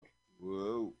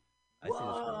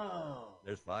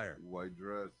There's fire. White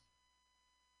dress.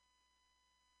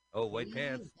 Oh, white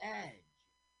pants. Edge.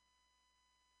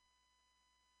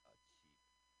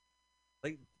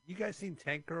 Like, you guys seen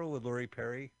Tank Girl with Lori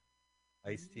Perry?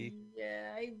 Ice-T?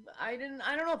 Yeah, I didn't.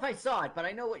 I don't know if I saw it, but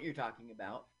I know what you're talking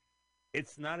about.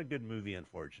 It's not a good movie,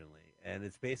 unfortunately, and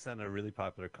it's based on a really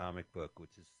popular comic book,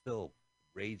 which is still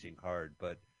raging hard.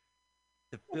 But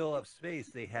to fill up space,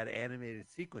 they had animated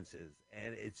sequences,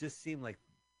 and it just seemed like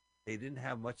they didn't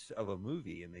have much of a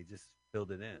movie, and they just filled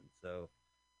it in. So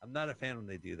I'm not a fan when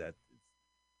they do that.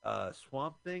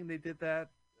 Swamp Thing, they did that.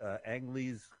 Ang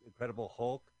Lee's Incredible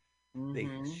Hulk, they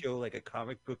show like a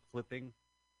comic book flipping,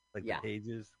 like the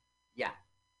pages. Yeah.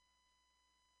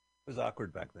 It was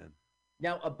awkward back then.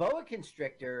 Now, a boa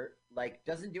constrictor, like,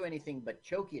 doesn't do anything but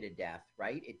choke you to death,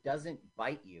 right? It doesn't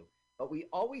bite you. But we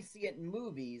always see it in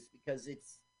movies because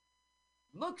it's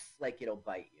looks like it'll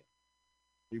bite you.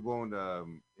 He won't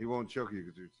choke you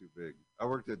because you're too big. I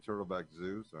worked at Turtleback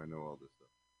Zoo, so I know all this stuff.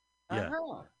 Yeah.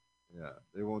 Uh-huh. Yeah,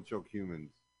 they won't choke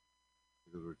humans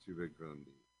because we're too big for them to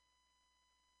eat.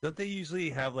 Don't they usually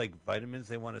have like vitamins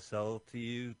they want to sell to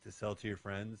you to sell to your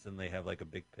friends, and they have like a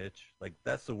big pitch? Like,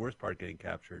 that's the worst part, getting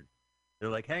captured. They're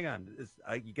like, "Hang on,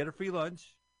 you get a free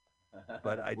lunch,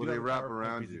 but I do." Well, they wrap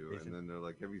around you, and then they're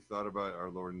like, "Have you thought about our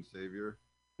Lord and Savior?"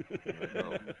 Like, oh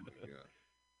my God.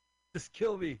 Just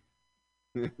kill me.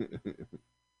 Have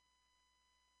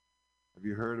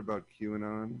you heard about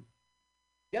QAnon?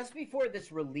 Just before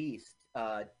this released,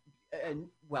 and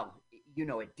well, you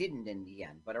know, it didn't in the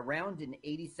end, but around in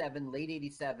 87, late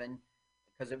 87,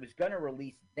 because it was going to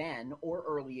release then or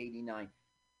early 89,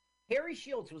 Harry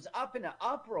Shields was up in an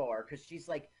uproar because she's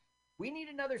like, we need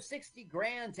another 60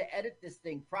 grand to edit this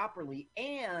thing properly.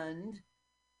 And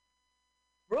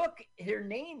Brooke, her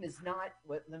name is not,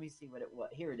 let me see what it was.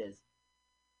 Here it is.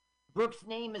 Brooke's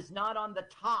name is not on the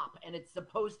top, and it's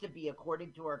supposed to be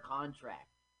according to her contract.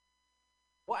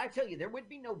 Well, I tell you, there would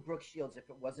be no Brooke Shields if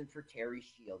it wasn't for Terry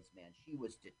Shields, man. She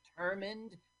was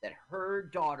determined that her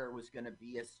daughter was going to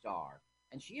be a star,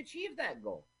 and she achieved that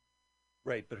goal.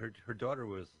 Right, but her daughter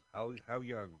was how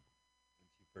young when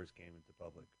she first came into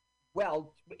public?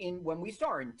 Well, when we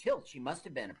saw her in Tilt, she must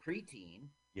have been a preteen,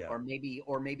 or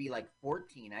maybe like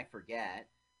 14, I forget.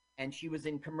 And she was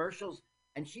in commercials,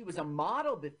 and she was a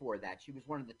model before that. She was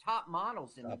one of the top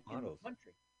models in the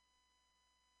country.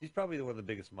 She's probably one of the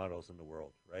biggest models in the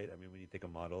world, right? I mean, when you think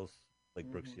of models, like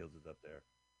Brooke Shields is up there.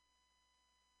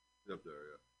 Up there,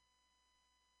 yeah.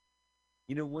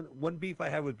 You know, one beef I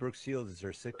have with Brooke Shields is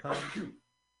her sitcom.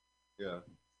 Yeah.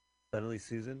 Suddenly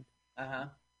Susan. Uh-huh.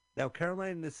 Now,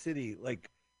 Caroline in the City,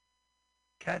 like,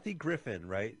 Kathy Griffin,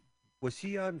 right? Was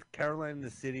she on Caroline in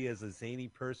the City as a zany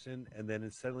person, and then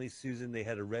in Suddenly Susan, they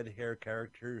had a red hair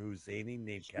character who's zany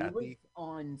named Kathy? She was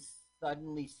on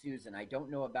Suddenly Susan. I don't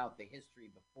know about the history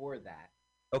before that.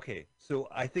 Okay, so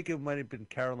I think it might have been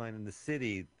Caroline in the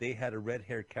City. They had a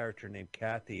red-haired character named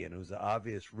Kathy, and it was an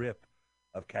obvious rip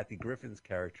of Kathy Griffin's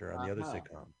character on the other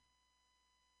sitcom.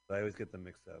 So I always get them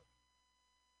mixed up.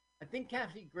 I think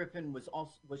Kathy Griffin was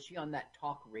she on that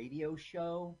talk radio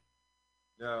show?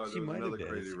 No, there was another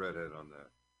crazy redhead on that.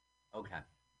 Okay.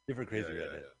 Different crazy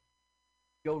redhead.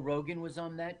 Joe Rogan was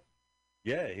on that?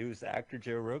 Yeah, he was actor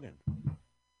Joe Rogan.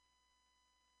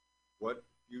 What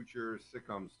future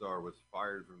sitcom star was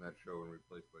fired from that show and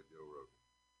replaced by Joe Rogan?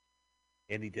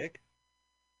 Andy Dick?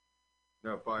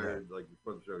 No, fired like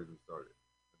before the show even started.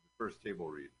 The first table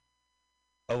read.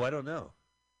 Oh, I don't know.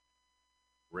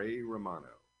 Ray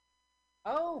Romano.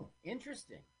 Oh,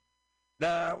 interesting.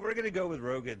 Nah, we're going to go with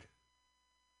Rogan.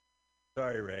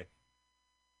 Sorry, Ray.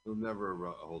 He'll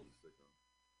never hold a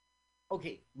sitcom.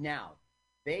 Okay, now,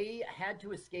 they had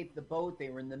to escape the boat. They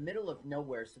were in the middle of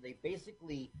nowhere, so they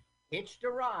basically hitched a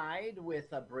ride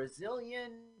with a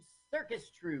Brazilian circus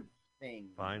troupe thing.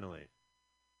 Finally.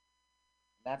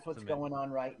 That's what's going on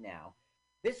right now.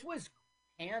 This was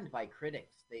panned by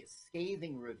critics. They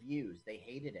scathing reviews. They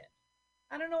hated it.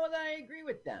 I don't know whether I agree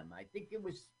with them. I think it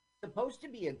was supposed to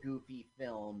be a goofy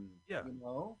film. Yeah. You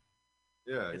know?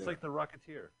 Yeah. It's like The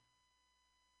Rocketeer.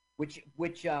 Which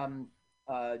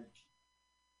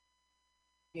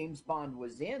James Bond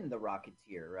was in The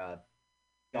Rocketeer.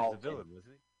 Dalton. He was the villain,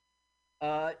 wasn't he?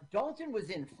 Dalton was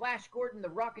in Flash Gordon, The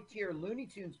Rocketeer, Looney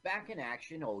Tunes Back in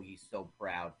Action. Oh, he's so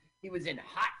proud. He was in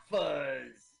Hot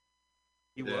Fuzz.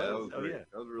 He was? That was yeah.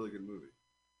 That was a really good movie.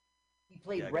 He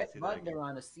played Rhett Butler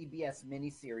on a CBS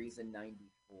miniseries in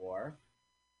 '94.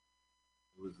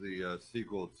 It was the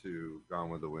sequel to Gone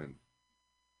with the Wind.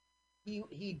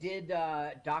 He did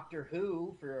Doctor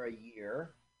Who for a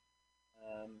year.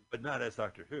 But not as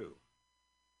Doctor Who.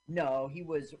 No, he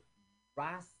was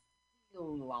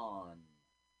Rassilon.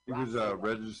 He was a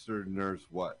registered nurse.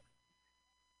 What?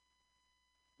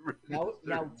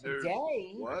 Now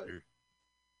today. What?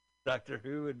 Doctor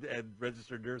Who and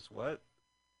registered nurse. What?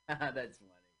 That's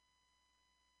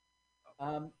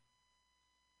funny.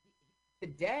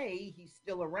 Today he's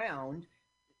still around.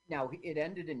 Now it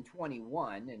ended in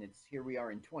 21, and here we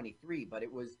are in 23. But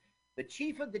it was the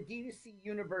chief of the DC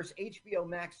Universe HBO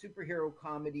Max superhero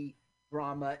comedy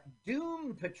drama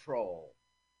Doom Patrol.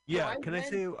 Yeah, can I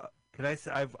say?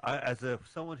 As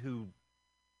someone who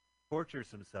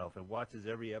tortures himself and watches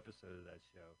every episode of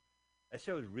that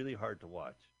show is really hard to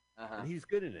watch. And he's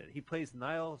good in it. He plays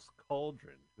Niles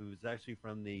Cauldron, who's actually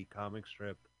from the comic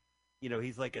strip. You know,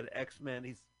 he's like an X-Men.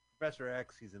 He's Professor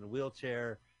X. He's in a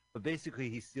wheelchair, but basically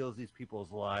he steals these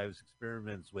people's lives,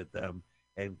 experiments with them,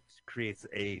 and creates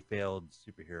a failed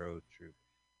superhero troupe.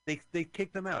 They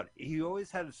kicked him out. He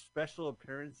always had a special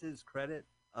appearances credit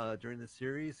during the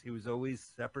series. He was always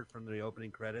separate from the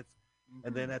opening credits.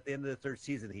 And then at the end of the third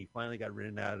season, he finally got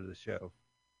written out of the show.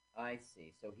 I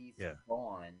see. So he's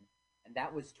gone. And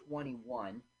that was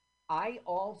 21. I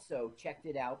also checked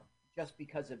it out just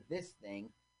because of this thing.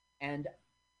 And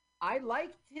I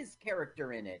liked his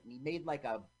character in it. And he made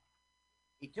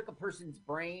he took a person's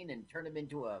brain and turned him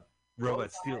into a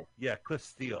Robot Steel. Yeah, Cliff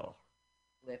Steele.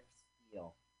 Cliff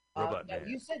Steele. Robot now Man.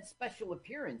 you said special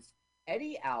appearance.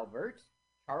 Eddie Albert,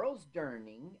 Charles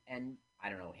Durning, and I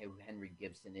don't know who Henry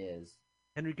Gibson is.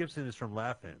 Henry Gibson is from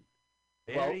Laugh-In.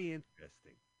 Very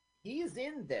interesting. He is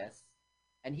in this,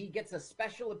 and he gets a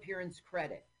special appearance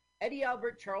credit. Eddie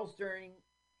Albert, Charles Durning,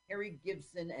 Harry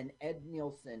Gibson, and Ed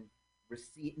Nelson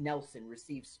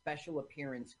receive special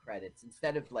appearance credits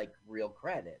instead of real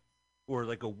credits. Or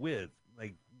like a with.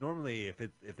 Like normally if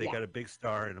they got a big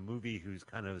star in a movie who's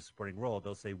kind of a supporting role,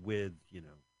 they'll say with,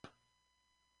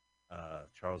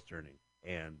 Charles Durning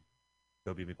and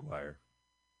Tobey Maguire.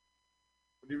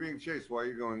 What are you being chased? Why are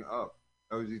you going up?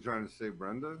 Oh, is he trying to save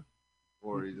Brenda?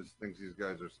 Or he just thinks these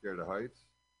guys are scared of heights?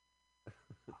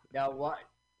 Now,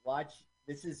 watch.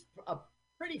 This is a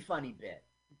pretty funny bit.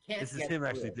 You can't this is him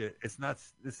actually. It's not.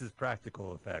 This is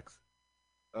practical effects.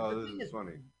 Oh, this is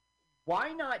funny.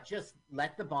 Why not just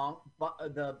let the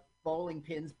bowling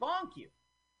pins bonk you?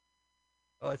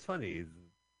 Oh, it's funny.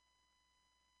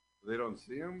 They don't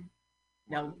see him?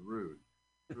 Now, it's rude.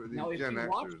 Now, these if Gen you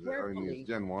watch Xers, carefully, these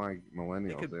Gen Y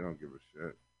millennials, they don't give a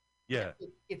shit. Yeah.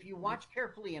 If you watch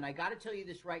carefully, and I got to tell you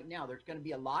this right now, there's going to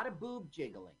be a lot of boob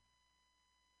jiggling.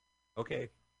 Okay.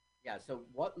 Yeah. So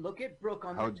look at Brooke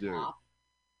on the top.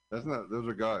 That's not. Those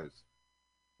are guys.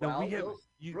 Well,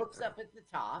 Brooke's up at the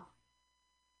top.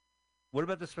 What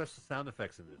about the special sound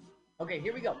effects in this? Okay,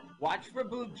 here we go. Watch for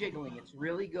boob jiggling. It's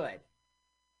really good.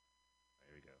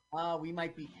 There we go. We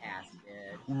might be past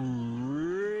it.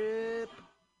 Rip.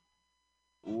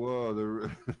 Whoa,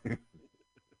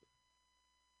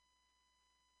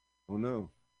 oh no.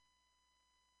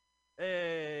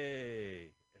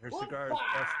 Hey, her cigar is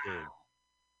busted.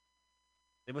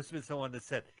 They must have been someone that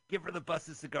said, "Give her the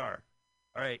busted cigar."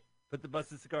 All right, put the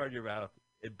busted cigar in your mouth.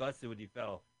 It busted when you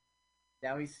fell.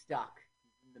 Now he's stuck.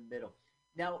 He's in the middle.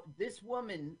 Now, this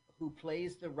woman who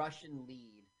plays the Russian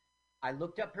lead, I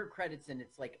looked up her credits and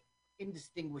it's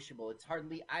indistinguishable. It's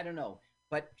hardly, I don't know,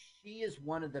 but she is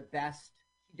one of the best.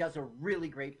 She does a really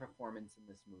great performance in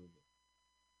this movie.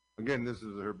 Again, this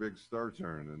is her big star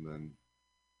turn, and then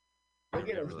look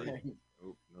at her.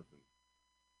 Oh, nothing.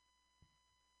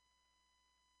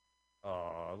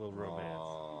 Oh, a little romance.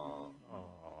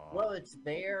 Aww. Well, it's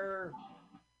there.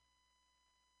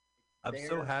 I'm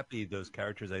so happy those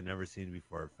characters I'd never seen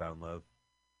before found love.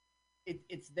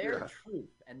 It's their troop,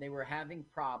 and they were having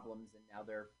problems, and now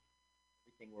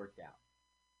everything worked out.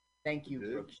 Thank you,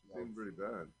 Brooke. Seemed pretty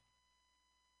bad.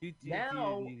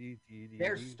 Now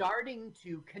they're starting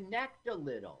to connect a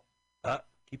little.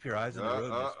 Keep your eyes on the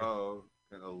road.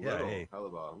 A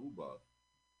little.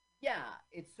 Yeah,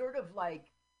 it's sort of like,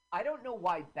 I don't know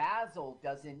why Basil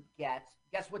doesn't guess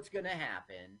what's going to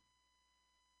happen.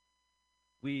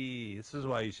 This is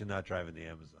why you should not drive in the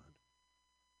Amazon.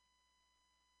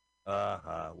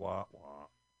 Wah, wah.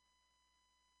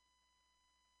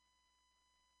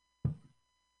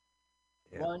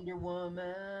 Yeah. Wonder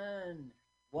Woman.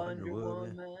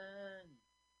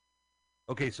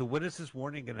 Okay, so when is this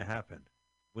warning going to happen?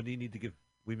 When do you need to give?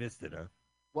 We missed it, huh?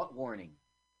 What warning?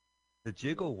 The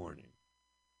jiggle warning.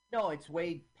 No, it's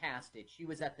way past it. She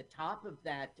was at the top of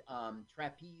that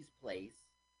trapeze place,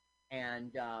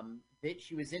 and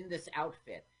she was in this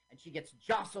outfit, and she gets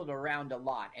jostled around a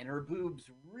lot, and her boobs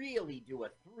really do a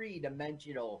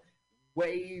three-dimensional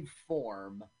wave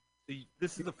form. So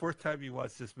this is the fourth time you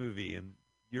watched this movie, and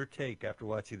your take after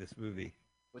watching this movie.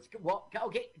 Well,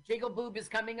 okay, Jiggle Boob is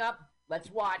coming up.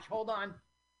 Let's watch. Hold on.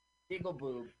 Jiggle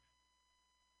Boob.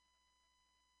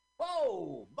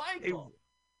 Whoa, Michael.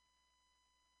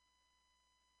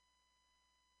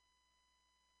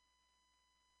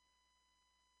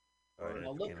 Hey.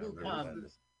 Now look who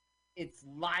comes. It's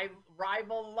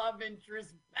rival love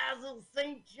interest Basil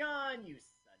St. John, you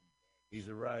son of a bitch. He's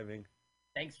arriving.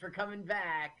 Thanks for coming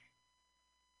back.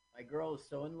 My girl is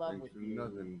so in love with you.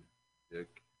 Nothing,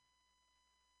 Dick.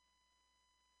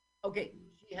 Okay,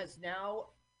 she has now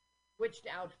switched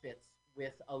outfits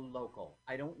with a local.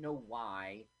 I don't know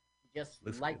why. She just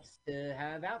likes to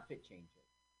have outfit changes.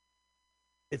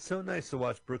 It's so nice to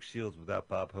watch Brooke Shields without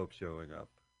Bob Hope showing up.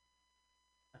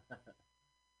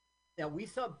 Now, we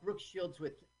saw Brooke Shields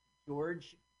with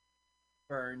George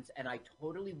Burns, and I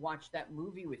totally watched that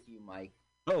movie with you, Mike.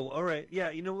 Oh, all right. Yeah,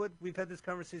 you know what? We've had this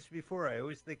conversation before. I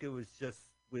always think it was just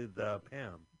with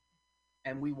Pam.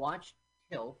 And we watched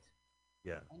Tilt.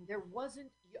 Yeah. And there wasn't...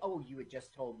 Oh, you had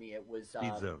just told me it was...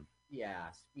 Speed Zone.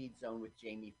 Yeah, Speed Zone with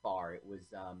Jamie Farr. It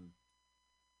was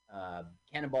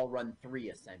Cannonball Run 3,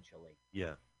 essentially.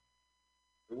 Yeah.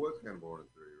 It was Cannonball Run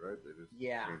 3, right? They just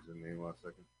changed the name last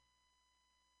second.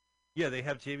 Yeah, they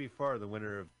have Jamie Farr, the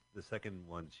winner of the second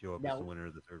one, show up as the winner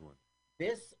of the third one.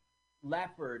 This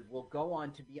leopard will go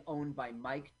on to be owned by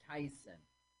Mike Tyson.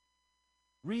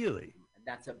 Really? And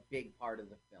that's a big part of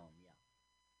the film, yeah.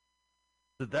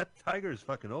 So that tiger is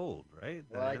fucking old, right?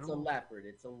 Well, it's a leopard.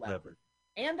 It's a leopard.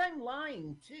 And I'm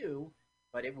lying, too,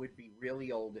 but it would be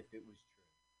really old if it was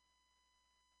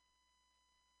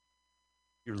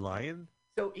true. You're lying?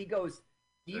 So he goes,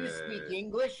 do you speak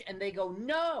English? And they go,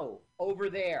 no, over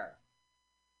there.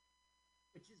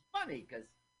 Which is funny, because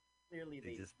clearly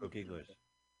they just spoke English.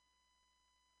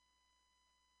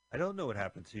 I don't know what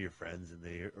happened to your friends in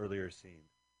the earlier scene.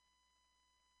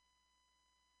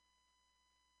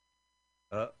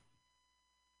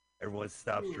 Everyone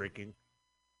stops drinking.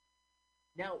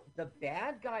 Now, the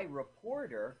bad guy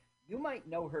reporter, you might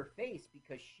know her face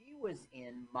because she was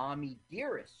in Mommy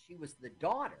Dearest. She was the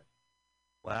daughter.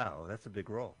 Wow, that's a big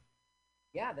role.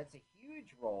 Yeah, that's a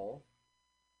huge role.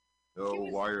 No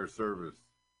wire service.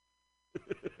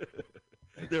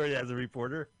 There he has a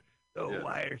reporter. No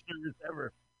wire service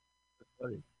ever. That's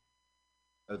funny.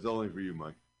 That's only for you,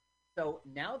 Mike. So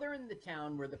now they're in the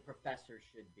town where the professor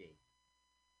should be.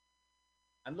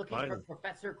 I'm looking for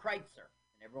Professor Kreitzer.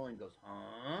 And everyone goes,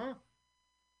 huh?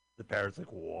 The parrot's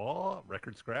like, what?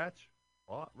 Record scratch?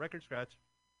 What? Record scratch.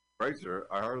 Kreitzer?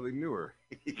 I hardly knew her.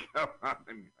 Come on,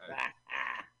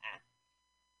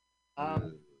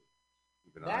 guys.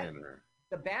 Keep an eye on her.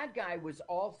 The bad guy was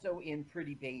also in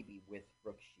Pretty Baby with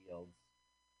Brooke Shields.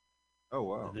 Oh,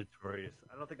 wow. The Notorious.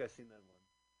 I don't think I've seen that one.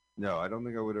 No, I don't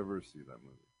think I would ever see that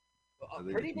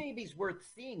movie. Pretty Baby's worth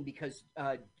seeing because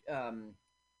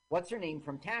what's her name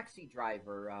from Taxi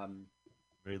Driver?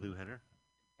 Mary Lou Henner?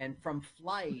 And from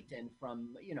Flight and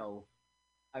from,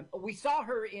 we saw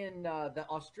her in the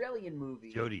Australian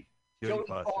movie. Jodie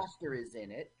Foster is in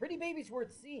it. Pretty Baby's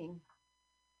worth seeing.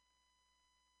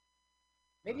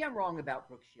 Maybe I'm wrong about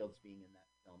Brooke Shields being in that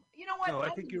film. You know what? No, I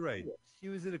think you're right. She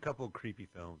was in a couple of creepy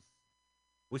films.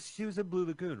 She was in Blue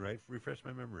Lagoon, right? Refresh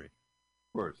my memory.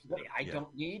 Of course. I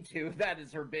don't need to. That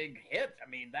is her big hit. I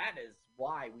mean, that is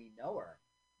why we know her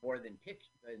more than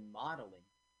modeling.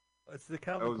 It's the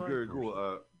Calvin That was Klein very version.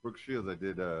 cool. Brooke Shields, I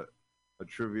did a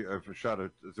trivia,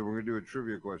 so we're going to do a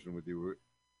trivia question with you.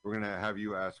 We're going to have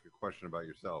you ask a question about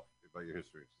yourself, about your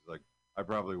history. She's like, I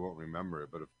probably won't remember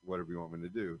it, but whatever you want me to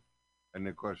do. And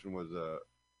the question was,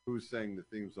 who sang the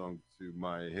theme song to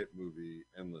my hit movie,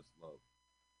 Endless Love?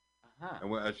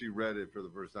 And as she read it for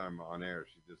the first time on air,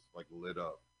 she just like lit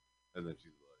up, and then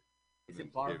she's like, "Is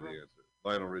it Barbara?" Gave the answer.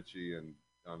 Lionel Richie and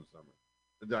Donna Summer.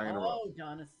 Diana Ross. Oh,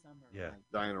 Donna Summer. Yeah. Right.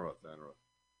 Diana Ross.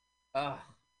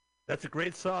 That's a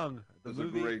great song. That's a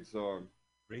great song.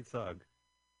 Great song.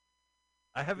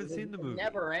 I haven't seen the movie. It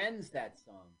never ends, that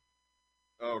song.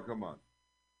 Oh, come on.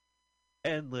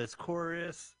 Endless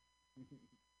chorus.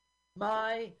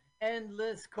 My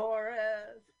endless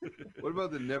chorus. What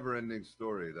about the Never Ending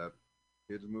Story? That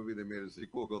kids movie, they made a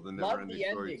sequel called The Never Ending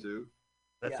Story 2.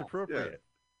 That's appropriate. Yeah.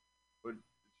 But it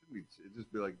shouldn't be. It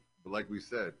just be like we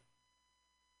said.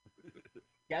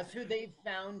 Guess who they've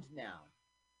found now?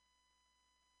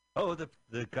 Oh, the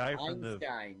guy from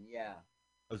Einstein. Yeah.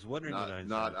 I was wondering.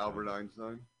 Not Albert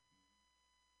Einstein.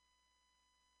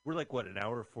 We're like what, an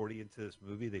hour 40 into this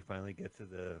movie? They finally get to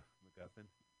the MacGuffin.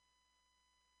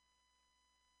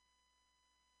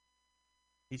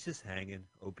 He's just hanging,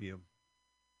 opium.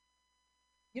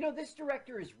 This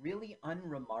director is really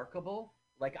unremarkable.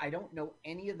 Like, I don't know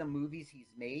any of the movies he's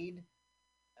made.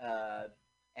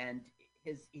 And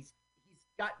he's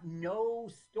got no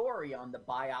story on the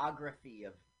biography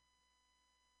of.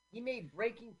 He made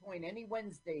Breaking Point, Any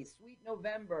Wednesday, Sweet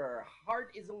November,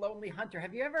 Heart is a Lonely Hunter.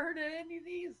 Have you ever heard of any of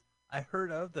these? I heard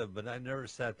of them, but I never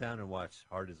sat down and watched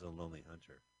Heart is a Lonely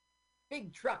Hunter.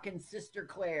 Big Truck and Sister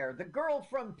Claire, The Girl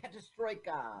from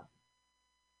Petrostroika.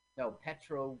 No,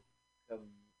 Petro.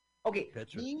 Okay,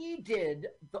 he did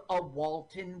a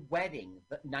Walton wedding,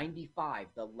 the 95,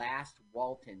 the last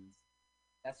Waltons.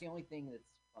 That's the only thing that's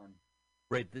fun.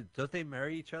 Right, don't they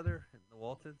marry each other in the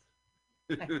Waltons?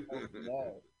 I don't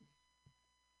know.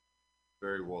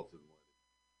 Very Walton wedding.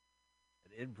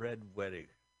 An inbred wedding.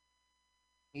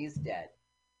 He's dead.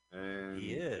 And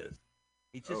he is.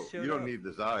 He just showed you don't up. need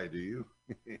this eye, do you?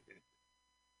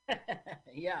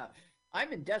 Yeah,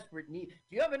 I'm in desperate need.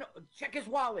 Do you have check his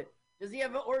wallet? Does he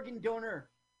have an organ donor?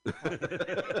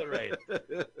 Right.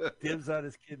 Dibs on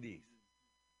his kidneys.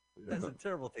 That's a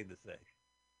terrible thing to say.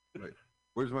 Right.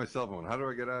 Where's my cell phone? How do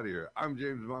I get out of here? I'm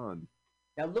James Bond.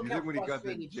 Now look how when he got the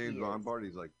frustrated James Bond part,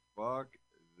 he's like, "Fuck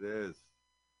this."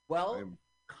 Well,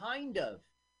 kind of.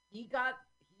 He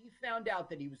found out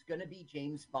that he was going to be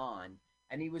James Bond,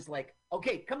 and he was like,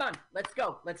 "Okay, come on, let's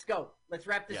go, let's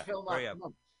wrap this film up." Come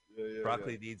on.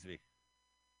 Broccoli needs me.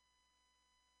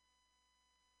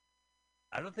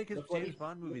 I don't think his James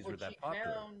Bond movies were that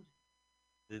popular.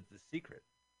 The Secret.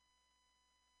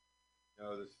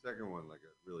 No, the second one, like,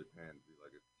 it really panned to be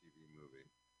like a TV movie.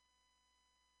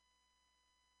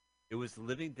 It was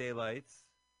Living Daylights.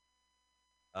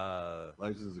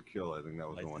 License to Kill. I think that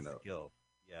was the one that. Kill.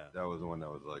 Yeah. That was the one that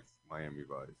was like Miami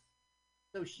Vice.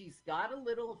 So she's got a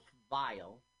little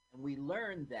vial, and we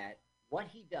learned that what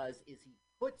he does is he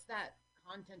puts that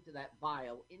content of that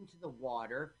vial into the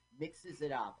water, mixes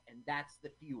it up, and that's the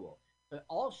fuel. So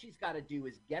all she's got to do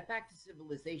is get back to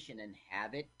civilization and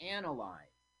have it analyzed.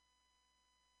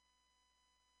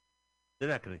 They're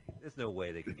not going to. There's no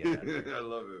way they can get that. I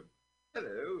love him.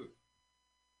 Hello.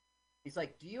 He's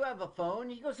like, "Do you have a phone?"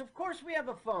 He goes, "Of course we have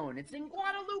a phone. It's in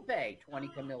Guadalupe, 20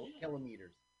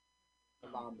 kilometers."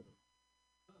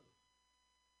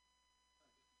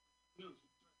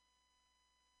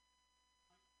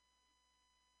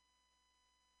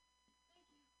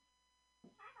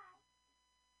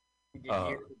 Did you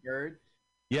hear the bird?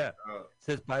 Yeah.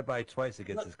 Says bye-bye twice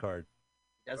against his card.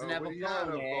 Doesn't have a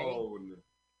phone,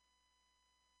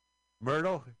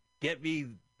 Myrtle, get me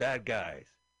bad guys.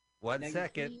 1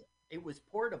 second. It was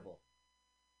portable.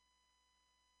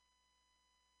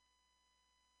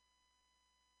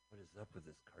 What is up with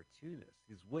this cartoonist?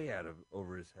 He's way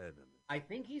over his head. I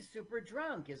think he's super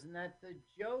drunk. Isn't that the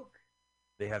joke?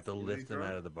 They have to lift him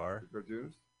out of the bar. The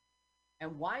cartoonist?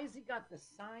 And why has he got the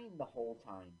sign the whole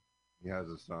time? He has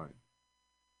a sign.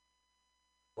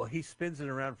 Well, he spins it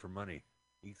around for money.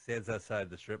 He stands outside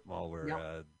the strip mall where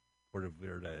Puerto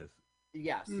Verde is.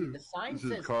 Yeah, see, the sign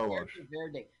says Puerto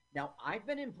Verde. Now, I've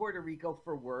been in Puerto Rico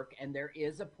for work, and there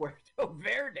is a Puerto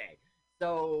Verde.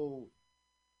 So,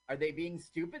 are they being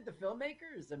stupid, the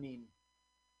filmmakers? I mean...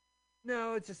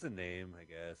 No, it's just a name, I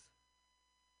guess.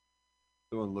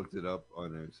 Someone looked it up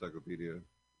on an encyclopedia.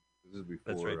 This is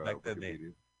before. That's right. Back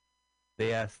then,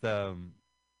 they asked.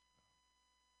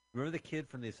 Remember the kid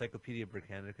from the Encyclopedia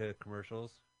Britannica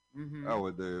commercials? Mm-hmm. Oh,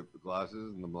 with the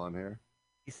glasses and the blonde hair.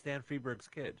 He's Stan Freberg's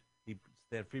kid.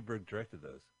 Stan Freberg directed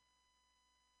those.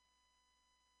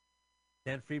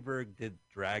 Stan Freberg did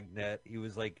Dragnet. He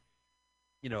was like,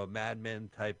 a Mad Men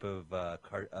type of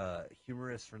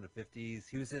humorist from the 50s.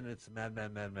 He was in It's a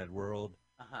Mad World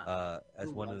as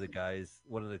one of the guys,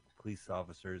 one of the police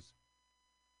officers.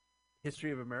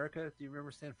 History of America. Do you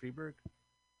remember Stan Freberg?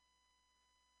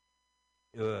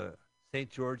 St.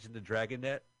 George and the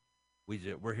Dragonet.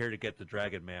 We're here to get the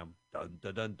dragon, ma'am. Dun,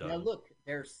 dun, dun, dun. Now look,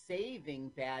 they're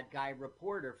saving bad guy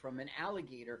reporter from an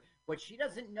alligator. What she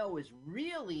doesn't know is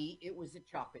really it was a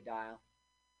crocodile.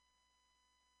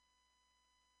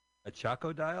 A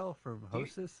Chocodile from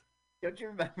Hostess? Don't you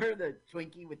remember the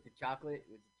Twinkie with the chocolate?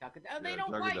 It was a crocodile. They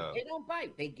don't bite. They don't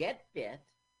bite. They get bit.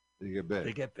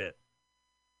 They get bit.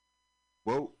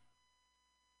 Whoa.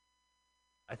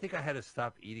 I think I had to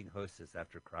stop eating Hostess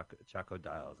after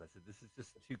Chocodiles. I said, this is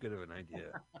just too good of an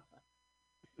idea.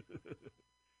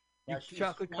 Now she's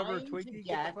chocolate covered Twinkie?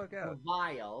 Get the fuck out. The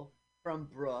vial from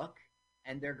Brooke,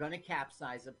 and they're going to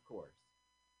capsize, of course.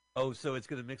 Oh, so it's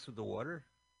going to mix with the water?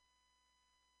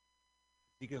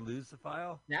 You can lose the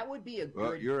vial? That would be a good...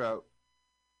 Well, you're out.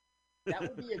 That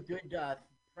would be a good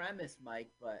premise,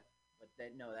 Mike, but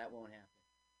no, that won't happen.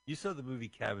 You saw the movie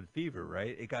Cabin Fever,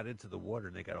 right? It got into the water,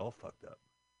 and they got all fucked up.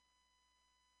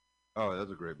 Oh,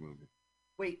 that's a great movie.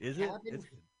 Wait, Cabin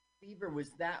Fever,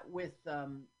 was that with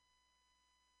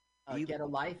Get a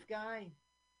Life guy?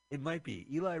 It might be.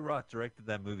 Eli Roth directed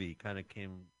that movie. Kind of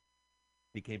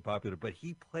became popular, but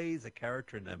he plays a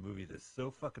character in that movie that's so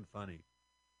fucking funny.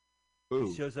 He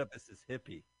Ooh, shows up as this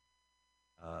hippie.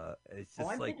 It's Oh, just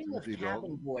I'm like thinking of Timothy Cabin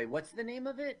Dalton? Boy. What's the name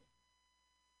of it?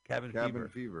 Cabin Cabin Fever.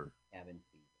 Fever. Cabin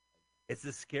Fever. It's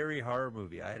a scary horror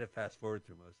movie. I had to fast forward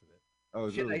through most of it. Oh,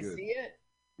 it's Should really I good. see it?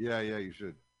 Yeah, you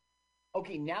should.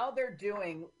 Okay, now they're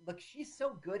doing. Look, she's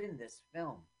so good in this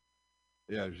film.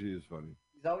 Yeah, she is funny.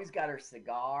 She's always got her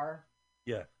cigar.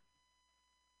 Yeah.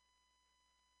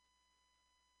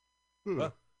 Hmm.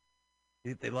 Well,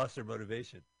 they lost their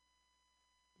motivation.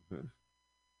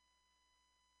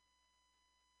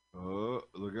 Oh,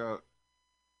 look out.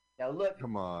 Now look,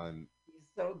 Come on. he's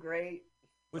so great.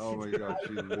 What's Oh she my doing? god,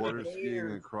 she's water skiing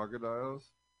and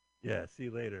crocodiles? Yeah, see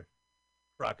you later.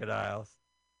 Crocodiles.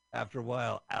 After a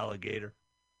while, alligator.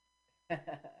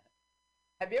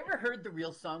 Have you ever heard the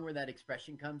real song where that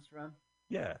expression comes from?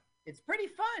 Yeah. It's pretty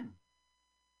fun.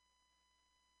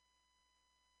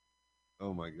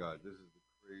 Oh my god, this is the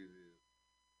craziest.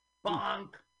 Bonk.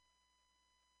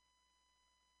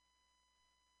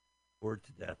 Bored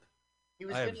to death. He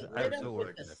was I going am- to I am hit him so with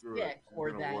like the that. Screw it. stick She's or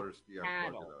gonna that water ski on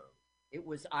paddle. crocodiles. It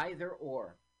was either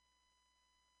or.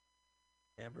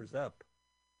 Hammers up.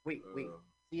 Wait. Uh.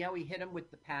 See how he hit him with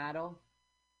the paddle?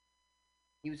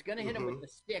 He was going to hit him with Mhm. the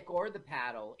stick or the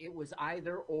paddle. It was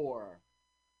either or.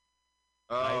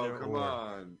 Oh, Either come or.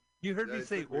 on. You heard Yeah, me it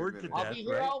say took me a "ord to minute. I'll death," be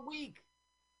here right? all week.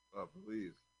 Oh,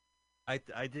 please.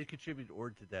 I did contribute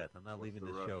 "ord to death." I'm not What's leaving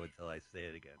the the show rush? until I say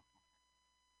it again.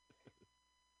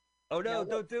 Oh no! Now,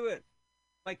 Don't do it.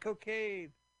 My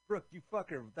cocaine, Brooke. You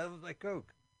fucker. That was my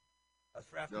coke. That's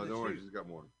for after No, the don't worry. shoot. She's got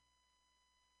more.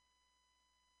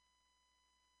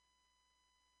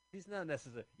 He's not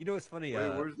necessary. You know what's funny? Wait,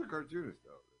 where's the cartoonist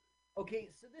out? Okay,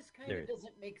 so this kind There of it is.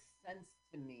 doesn't make sense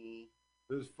to me.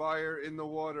 There's fire in the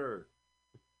water.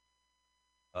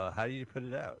 How do you put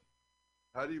it out?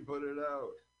 How do you put it out?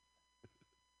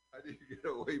 How do you get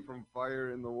away from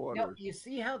fire in the water? Now, you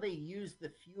see how they use the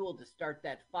fuel to start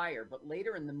that fire, but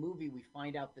later in the movie we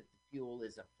find out that the fuel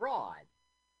is a fraud.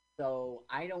 So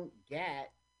I don't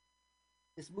get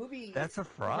this movie. That's a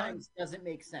fraud? Sometimes doesn't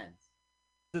make sense.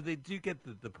 So they do get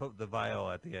the vial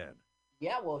at the end.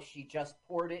 Yeah, well, she just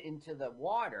poured it into the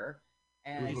water,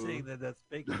 Are and you saying that that's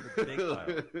fake? It's a fake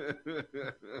vial.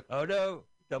 Oh no!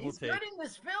 Double he's take. good in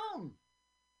this film.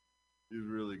 He's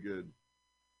really good.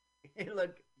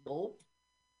 Look, gulp.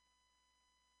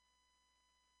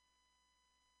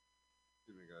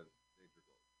 Excuse me, guys. Nature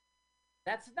gold.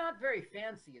 That's not very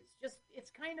fancy.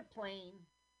 It's kind of plain.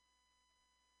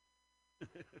 I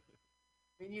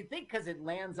mean, you think because it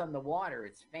lands on the water,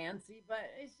 it's fancy, but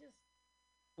it's just.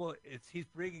 Well, he's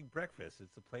bringing breakfast.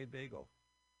 It's a plain bagel.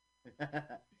 It's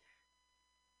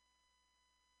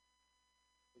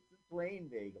a plain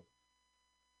bagel.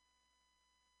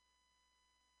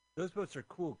 Those boats are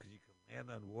cool because you can land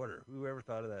on water. Whoever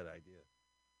thought of that idea?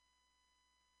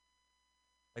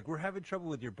 Like we're having trouble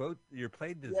with your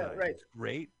plane design. right. It's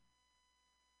great.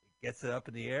 It gets it up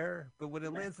in the air, but when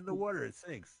it lands in the water, it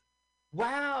sinks.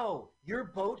 Wow, your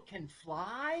boat can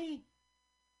fly?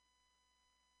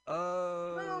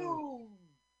 Oh.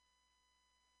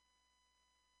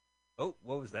 Oh,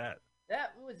 what was that?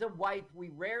 That was a wipe. We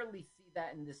rarely see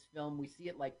that in this film. We see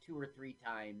it like 2 or 3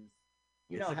 times.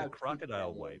 You It's know like how a crocodile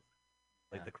cute that wipe. is.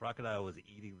 Like Yeah. the crocodile was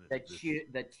eating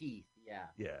The teeth, yeah.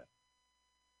 Yeah.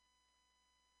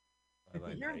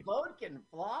 Bye-bye, Your Mike. boat can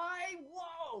fly?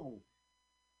 Whoa!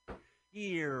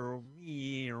 Ew,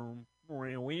 ew.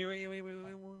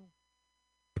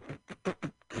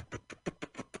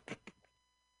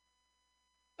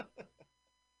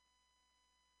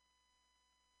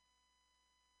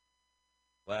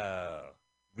 Wow.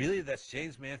 Really? That's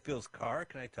James Manfield's car?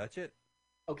 Can I touch it?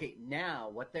 Okay, now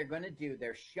what they're going to do,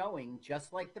 they're showing,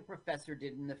 just like the professor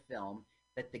did in the film,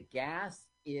 that the gas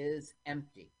is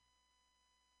empty.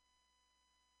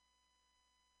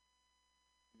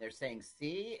 They're saying,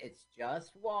 see, it's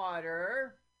just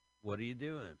water. What are you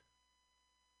doing?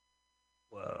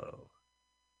 Whoa.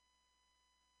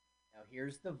 Now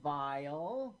here's the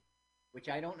vial, which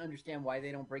I don't understand why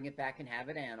they don't bring it back and have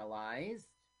it analyzed.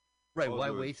 Right, Oh, why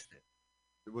there was- waste it?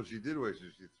 What she did was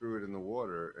she threw it in the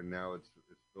water, and now it's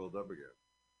filled up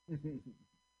again.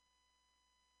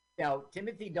 Now,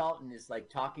 Timothy Dalton is like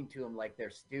talking to him like they're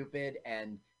stupid,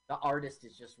 and the artist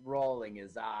is just rolling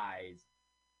his eyes.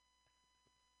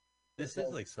 This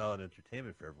is like solid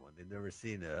entertainment for everyone. They've never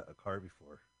seen a car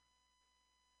before.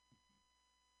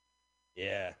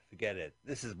 Yeah, forget it.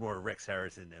 This is more Rex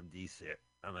Harrison MD shit.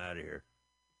 I'm out of here.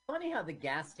 Funny how the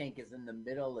gas tank is in the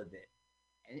middle of it.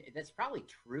 And that's probably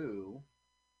true.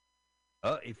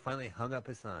 Oh, he finally hung up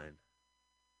his sign.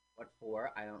 What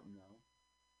for? I don't know.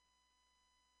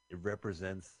 It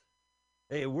represents.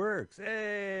 Hey, it works.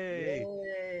 Hey!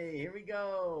 Yay! Here we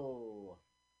go.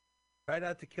 Try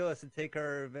not to kill us and take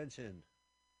our invention.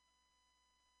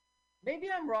 Maybe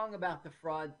I'm wrong about the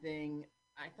fraud thing.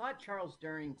 I thought Charles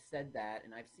During said that,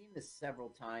 and I've seen this several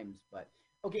times. But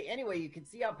okay, anyway, you can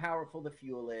see how powerful the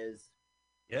fuel is.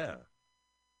 Yeah.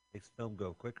 Makes film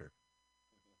go quicker.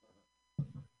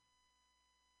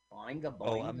 Boinga, boinga,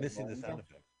 Oh, I'm missing the sound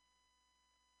effects.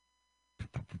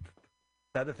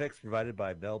 Sound effects provided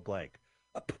by Mel Blanc.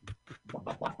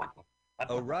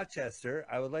 Oh, Rochester,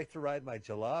 I would like to ride my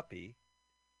jalopy.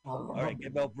 All right,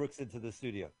 get Mel Brooks into the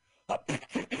studio.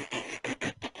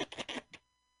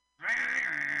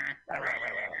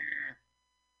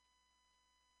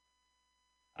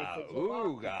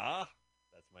 Ooga.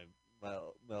 That's my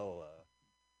Mel.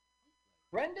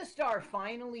 Brenda Starr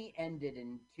finally ended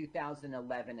in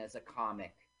 2011 as a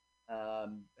comic.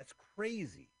 That's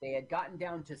crazy. They had gotten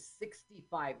down to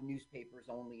 65 newspapers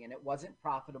only, and it wasn't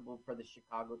profitable for the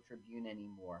Chicago Tribune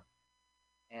anymore.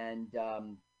 And,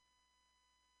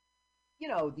 you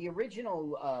know, the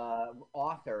original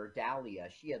author, Dahlia,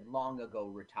 she had long ago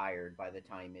retired by the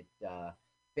time it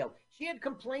failed. She had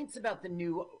complaints about the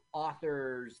new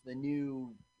authors,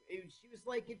 she was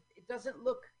like, it doesn't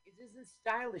look, it isn't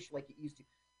stylish like it used to.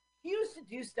 She used to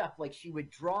do stuff like she would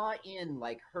draw in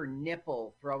like her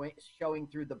nipple showing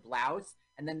through the blouse,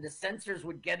 and then the censors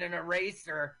would get an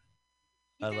eraser.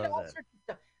 She did all sorts of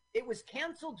stuff. It was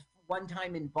canceled one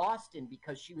time in Boston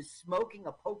because she was smoking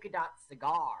a polka dot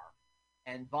cigar,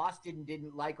 and Boston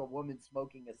didn't like a woman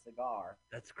smoking a cigar.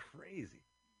 That's crazy.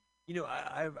 You know,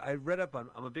 I read up on.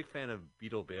 I'm a big fan of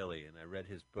Beetle Bailey, and I read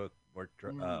his book,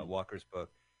 Walker's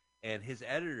book, and his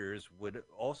editors would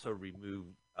also remove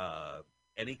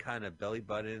any kind of belly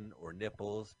button or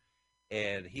nipples,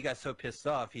 and he got so pissed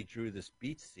off he drew this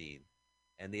beach scene,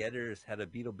 and the editors had a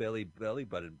Beetle Bailey belly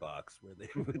button box where they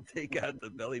would take out the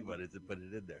belly buttons and put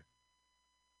it in there.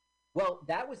 Well,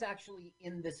 that was actually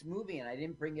in this movie, and I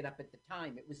didn't bring it up at the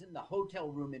time. It was in the hotel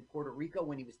room in Puerto Rico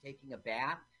when he was taking a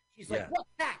bath. She's like,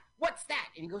 "What's that? What's that?"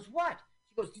 And he goes, "What?"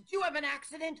 She goes, "Did you have an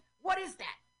accident? What is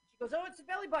that?" She goes, "Oh, it's a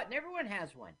belly button. Everyone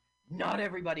has one." "Not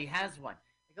everybody has one."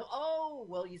 I go, "Oh,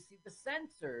 well, you see the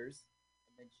censors."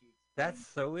 And then she explains. That's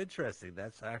so interesting.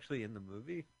 That's actually in the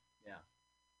movie? Yeah.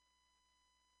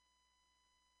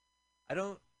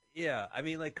 I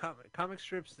mean, like comic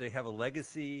strips, they have a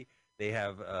legacy. They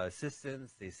have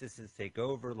assistants. The assistants take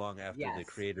over long after the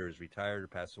creator is retired or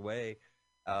passed away.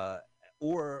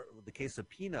 Or the case of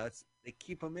Peanuts, they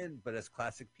keep them in, but as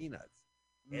classic Peanuts.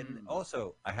 And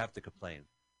also, I have to complain.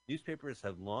 Newspapers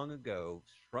have long ago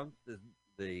shrunk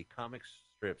the comic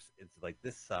strips into like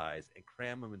this size and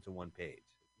cram them into one page.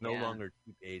 It's no longer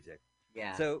two-page.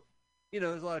 Yeah. So, you know,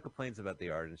 there's a lot of complaints about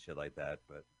the art and shit like that,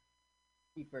 but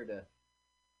keep her to.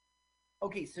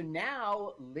 Okay, so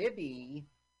now Libby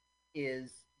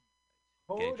is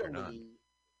totally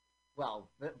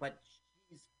but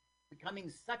she's becoming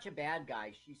such a bad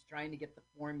guy. She's trying to get the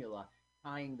formula,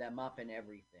 tying them up and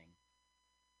everything.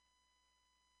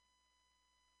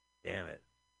 Damn it.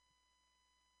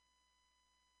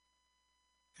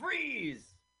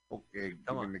 Freeze! Okay,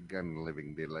 give me the gun,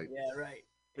 living daylight. Yeah, right.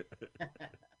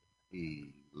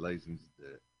 He licensed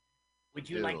it. Would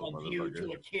you like a view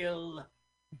to a kill?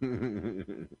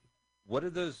 What are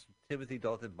those Timothy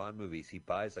Dalton Bond movies? He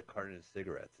buys a carton of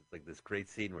cigarettes. It's like this great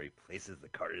scene where he places the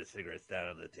carton of cigarettes down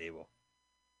on the table.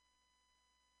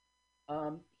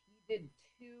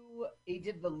 He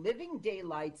did The Living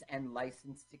Daylights and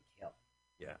License to Kill.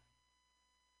 Yeah.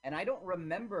 And I don't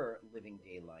remember Living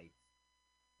Daylights.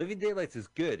 Living Daylights is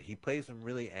good. He plays him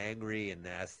really angry and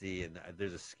nasty, and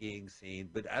there's a skiing scene.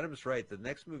 But Adam's right. The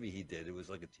next movie he did, it was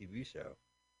like a TV show.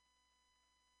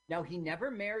 Now, he never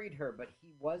married her, but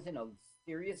he was in a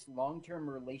serious long-term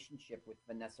relationship with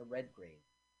Vanessa Redgrave.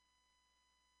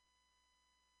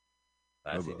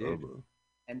 Classy dude.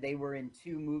 And they were in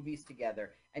 2 movies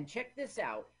together. And check this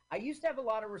out. I used to have a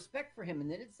lot of respect for him, and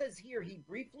then it says here he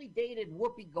briefly dated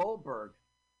Whoopi Goldberg.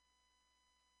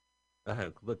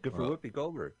 Look good for Whoopi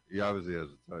Goldberg. He obviously has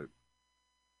a type.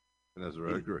 Vanessa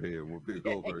Redgrave and Whoopi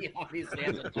Goldberg. He obviously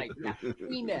has a type. Yeah.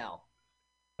 Female.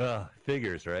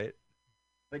 Figures, right?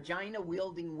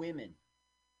 Vagina-wielding women.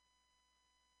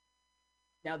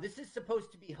 Now, this is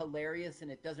supposed to be hilarious, and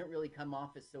it doesn't really come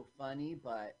off as so funny,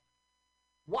 but...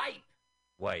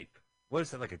 Wipe! What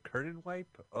is it, like a curtain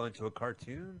wipe? Oh, into a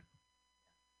cartoon?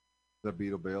 Is that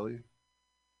Beetle Bailey?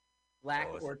 Black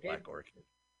Orchid? Black Orchid.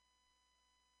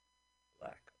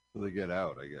 Black. So they get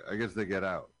out, I guess they get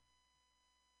out.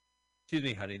 Excuse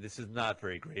me, honey, this is not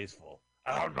very graceful.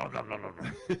 Oh, no, no, no, no,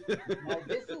 no. Now,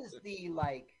 this is the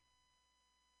like,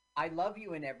 I love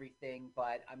you and everything,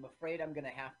 but I'm afraid I'm going to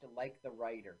have to like the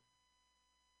writer.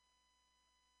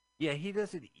 Yeah, he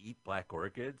doesn't eat black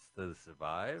orchids to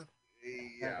survive.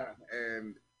 Yeah,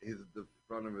 and the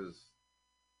front of his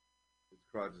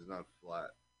crotch is not flat.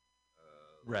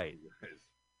 Like Right. you guys.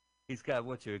 He's got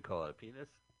what you would call a penis.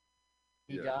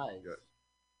 He Yeah, does.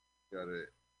 got an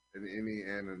innie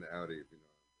and an outie, if you know.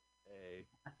 Hey,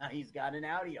 He's got an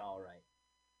Audi, all right.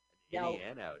 in Now,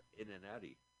 and out, in and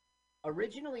outie.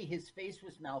 originally his face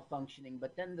was malfunctioning,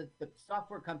 but then the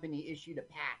software company issued a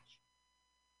patch.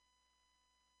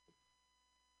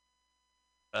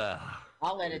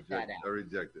 I'll edit that I out.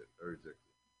 reject it.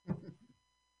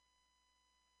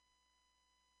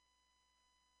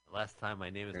 Last time, my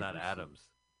name is not Adams.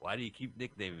 Why do you keep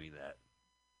nicknaming me that?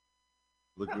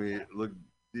 Look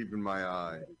deep in my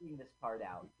eye. I'm editing this part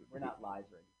out. We're not live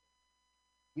or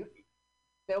anything.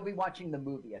 They'll be watching the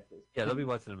movie at this. Yeah, they'll be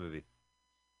watching the movie.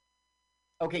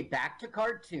 Okay, back to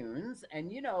cartoons, and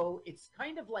it's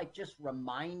kind of like just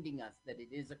reminding us that it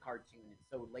is a cartoon. It's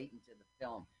so late into the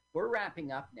film. We're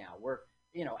wrapping up now.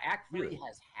 Act 3 Really?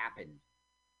 has happened.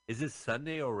 Is this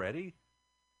Sunday already?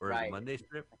 Or is Right. it Monday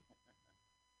strip?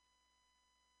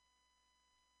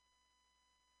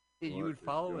 You What would is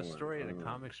follow a going story in a on?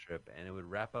 comic strip, and it would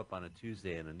wrap up on a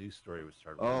Tuesday, and a new story would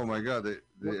start. Oh my God! The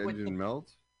Look what engine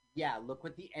melts. Yeah, look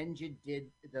what the engine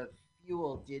did. The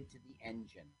fuel did to the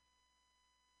engine.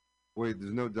 Wait,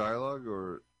 there's no dialogue,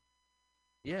 or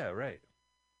Yeah, right.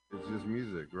 it's just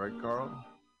music, right, Carl?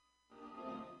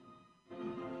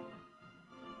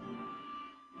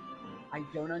 I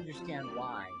don't understand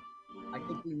why. I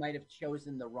think we might have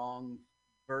chosen the wrong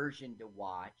version to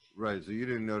watch. Right. So you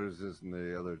didn't notice this in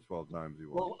the other 12 times you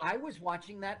Well, watched. I was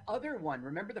watching that other one.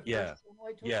 Remember the first Yeah. channel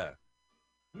I told Yeah.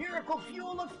 you? Miracle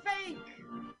Fuel of Fake.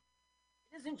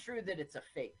 It isn't true that it's a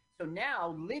fake. So now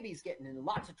Libby's getting in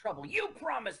lots of trouble. You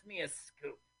promised me a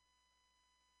scoop.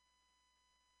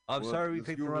 I'm Well, sorry we picked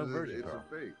the scoop wrong is version. It's Carl. a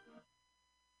fake.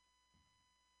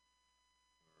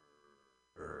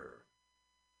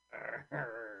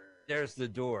 There's the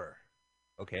door.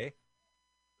 Okay.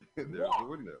 There's the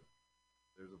window.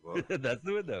 There's a book. That's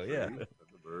the window, yeah.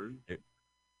 That's a bird.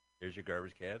 There's your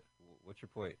garbage can. What's your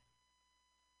point?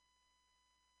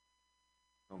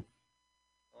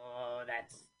 Oh,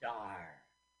 that star.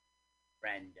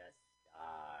 Brenda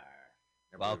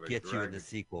Star. Well, I'll get you in the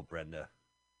sequel, Brenda.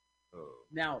 Oh,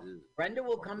 Now, yeah. Brenda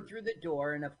will come through the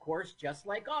door, and of course, just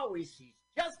like always, she's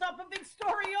just up a big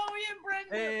story. Oh, yeah,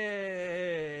 Brenda.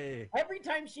 Hey! Every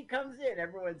time she comes in,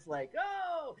 everyone's like,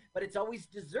 oh, but it's always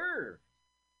deserved.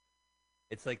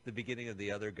 It's like the beginning of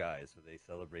The Other Guys when they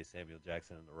celebrate Samuel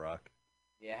Jackson and The Rock.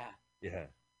 Yeah. Yeah.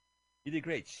 You did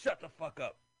great. Shut the fuck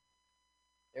up.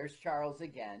 There's Charles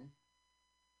again.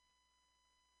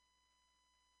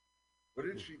 What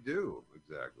did she do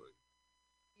exactly?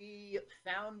 She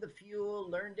found the fuel,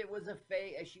 learned it was a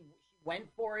fake. She went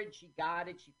for it. She got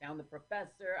it. She found the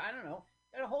professor. I don't know.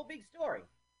 Got a whole big story.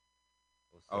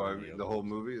 Oh, the whole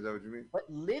movie? Is that what you mean? But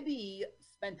Libby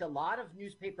spent a lot of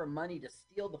newspaper money to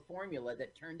steal the formula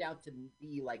that turned out to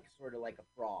be like sort of like a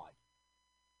fraud.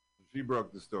 She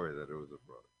broke the story that it was a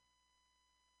fraud.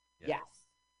 Yeah.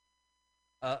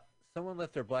 Yes. Someone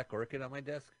left their black orchid on my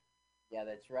desk. Yeah,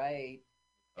 that's right.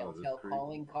 Oh, that's Telltale creepy.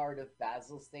 calling card of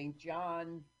Basil St.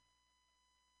 John.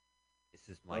 This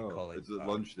is my calling. It's a card.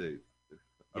 lunch date.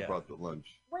 I Yeah. brought the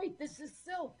lunch. Wait, this is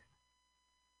Silk.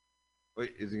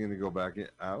 Wait, is he going to go back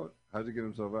out? How'd he get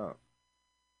himself out?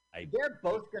 They're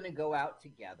both going to go out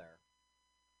together.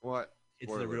 What?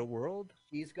 It's the real world?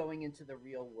 She's going into the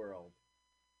real world.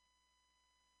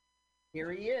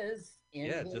 Here he is. In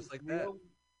Yeah, his just like real... that.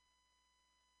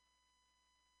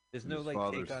 There's In no his like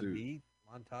father's take on suit. me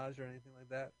montage or anything like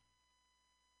that.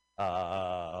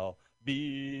 I'll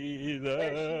be There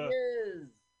there. she is.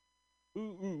 Ooh,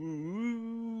 ooh,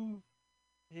 ooh, ooh.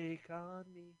 Take on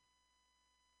me.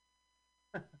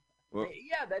 Well,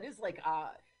 Yeah, that is like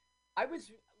I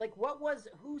was like,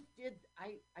 who did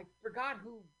I forgot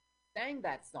who sang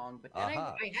that song, but then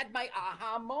Aha. I had my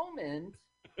aha moment.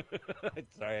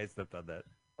 Sorry, I stepped on that.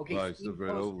 Okay, Right, Steve so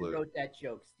right Poston over it. wrote that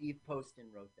joke. Steve Poston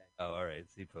wrote that. Oh, all right.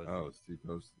 See, post. oh, Steve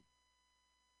Poston.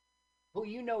 Who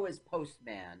you know as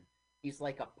Postman. He's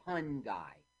like a pun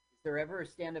guy. Is there ever a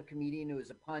stand-up comedian who is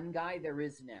a pun guy? There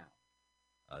is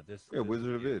now. This Yeah,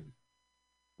 Wizard of Id.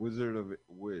 Wizard of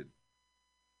Wid.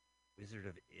 Wizard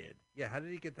of Id. Yeah, how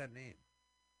did he get that name?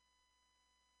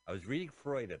 I was reading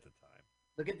Freud at the time.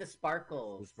 Look at the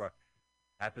sparkles. This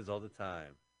happens all the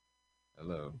time.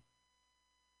 Hello.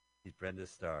 He's Brenda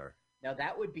Starr. Now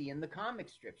that would be in the comic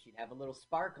strip. She'd have a little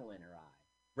sparkle in her eye.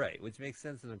 Right, which makes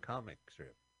sense in a comic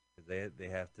strip because they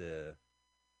have to.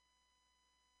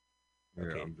 Here,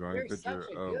 Okay, I'm drawing a You're picture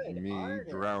such a of good me artist.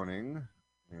 drowning,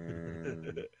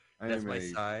 and that's my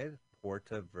anime. side.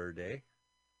 Porta Verde.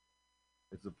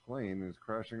 It's a plane. It's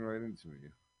crashing right into me.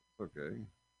 It's okay.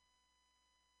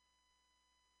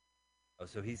 Oh,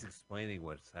 so he's explaining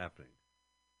what's happening.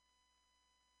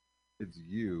 It's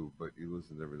you, but you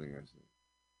listen to everything I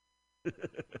say.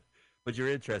 But you're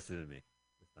interested in me.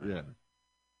 Yeah.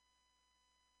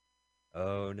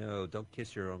 Oh no! Don't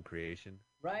kiss your own creation.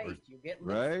 Right, Or- you get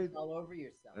Right? lipstick all over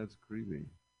yourself. That's creepy.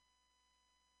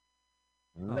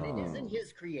 But it Oh. isn't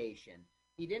his creation.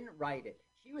 He didn't write it.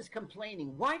 She was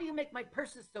complaining, "Why do you make my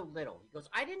purses so little?" He goes,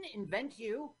 "I didn't invent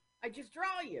you. I just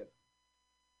draw you."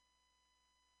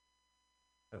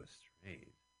 So strange.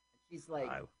 And she's like,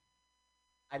 I-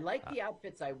 "I like the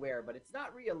outfits I wear, but it's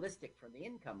not realistic from the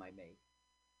income I make.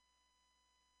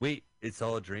 Wait, it's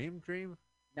all a dream? Dream?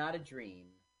 Not a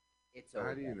dream. It's How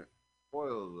over." do you know?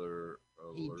 Spoiler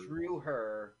alert. He drew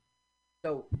her,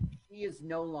 so she is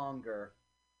no longer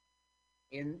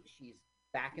in. She's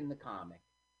back in the comic.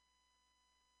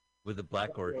 With the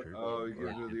black orchard. Oh, you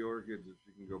Yeah. can do the orchids if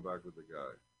she can go back with the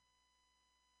guy.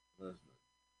 That's nice.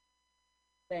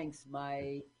 Thanks,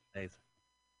 Mike. Thanks.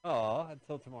 Oh,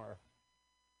 until tomorrow.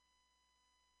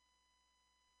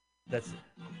 That's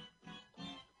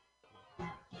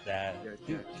that.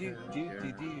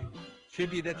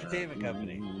 Tribute Entertainment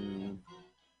Company.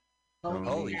 Tony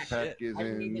Holy Jack. shit. Peck is I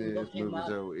didn't in even this look him movie, up.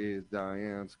 so is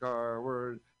Diane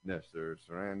Scarward, Nestor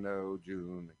Sarando,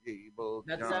 June Gable,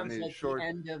 That sounds Johnny like Short, the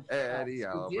end of Eddie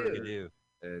Scooby-Doo. Albert. You do.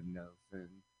 Ed Nelson,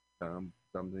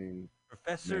 something.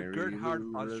 Professor Mary Gerhard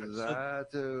Lou von So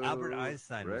Rosato, Albert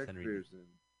Einstein was Rex Henry. Pearson,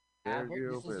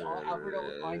 This is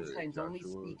Albert Einstein's only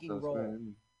Joshua speaking role.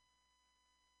 Sussman,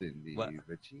 Cindy What?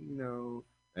 Vecino,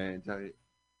 and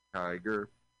Tiger,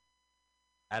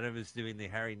 Adam is doing the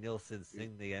Harry Nilsson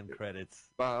sing the end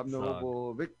credits. Bob song.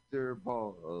 Noble, Victor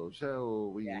Paul,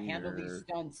 Shell Yeah, handle these Wiener,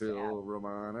 stunts. Phil Adam.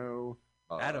 Romano,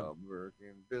 Bob Adam.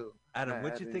 Merkin, Bill. Adam,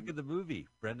 what'd you think Madden. of the movie?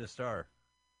 Brenda Starr.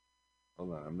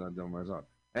 Hold on, I'm not doing my song.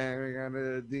 And we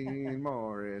got Dean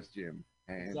Morris, Jim.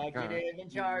 And Executive in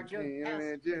charge of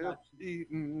past production.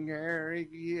 Eaton, Gary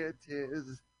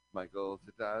Giettis, Michael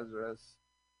Tadazras,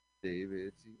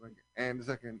 David C. And the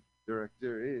second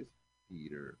director is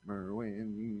Peter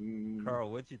Merwin.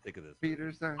 Carl, what'd you think of this?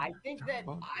 Peter Stein. I think that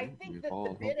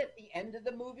the bit at the end of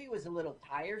the movie was a little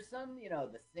tiresome,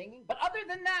 the singing. But other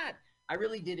than that, I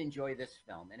really did enjoy this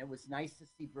film, and it was nice to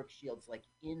see Brooke Shields like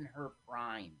in her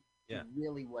prime. Yeah. She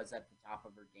really was at the top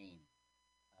of her game.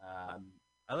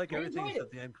 I like I everything enjoyed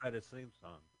except the end credits theme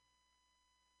song.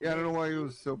 Yeah, I don't know why it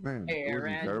was so banned. It Hair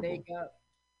wasn't and terrible. makeup.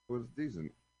 It was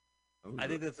decent. I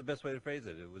think that's the best way to phrase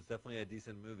it. It was definitely a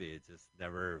decent movie. It just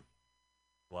never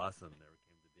blossomed, never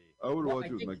came to be. I would Well, watch I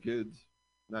it with my think- kids.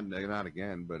 Not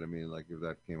again, but I mean, like if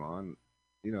that came on,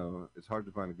 it's hard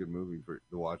to find a good movie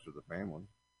to watch with the family.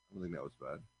 I don't think that was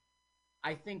bad.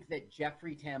 I think that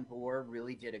Jeffrey Tambor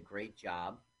really did a great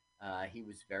job. He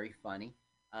was very funny.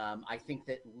 I think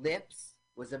that Lips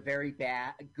was a very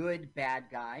good bad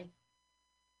guy,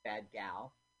 bad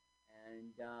gal.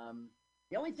 And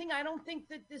the only thing I don't think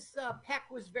that this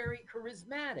Peck was very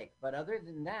charismatic. But other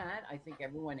than that, I think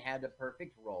everyone had a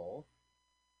perfect role.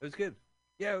 It was good.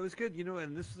 Yeah, it was good.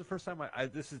 And this is the first time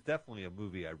this is definitely a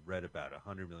movie I've read about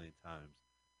 100 million times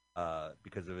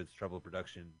because of its troubled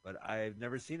production. But I've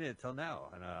never seen it until now,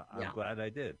 and I'm glad I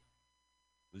did.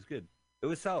 It was good. It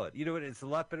was solid. You know what? It's a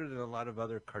lot better than a lot of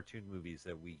other cartoon movies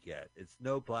that we get. It's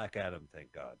no Black Adam,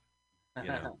 thank God.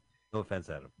 No offense,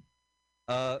 Adam.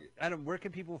 Adam, where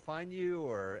can people find you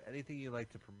or anything you'd like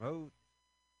to promote?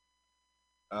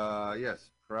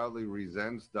 Yes,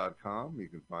 proudlyresents.com. You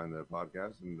can find the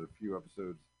podcast, and the few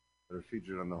episodes that are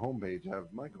featured on the homepage have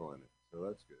Michael in it, so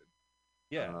that's good.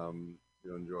 Yeah.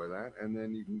 You'll enjoy that, and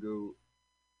then you can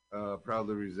go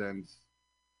Proudly Resents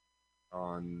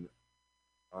on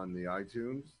the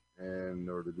iTunes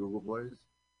or the Google Plays,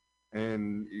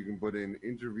 and you can put in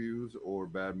interviews or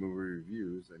bad movie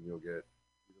reviews, and you'll get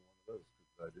either one of those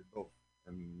because I did both.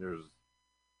 And there's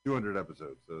 200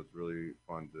 episodes, so it's really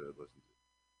fun to listen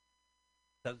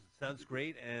to. Sounds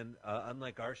great. And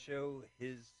unlike our show,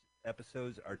 his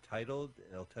episodes are titled.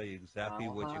 It'll tell you exactly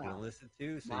what you're going to listen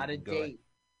to. So Not you a can date.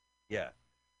 Yeah.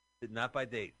 Not by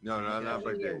date. No, not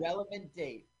by Only a date. relevant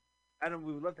date. Adam,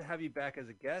 we would love to have you back as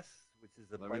a guest, which is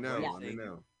a Let me polite know. way of Let me saying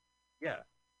know. Yeah.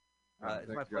 It's my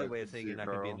Thanks, polite guys. way Good of to saying see you're you, not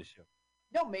going to be in Carl. the show.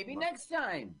 No, maybe next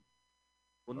time.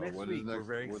 Well, next What week is we're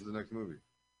very What's the next movie?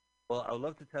 Well, I would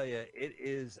love to tell you it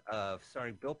is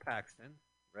starring Bill Paxton,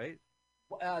 right?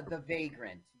 The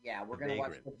Vagrant. Yeah, we're The going to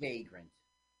watch Vagrant. The Vagrant.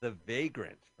 The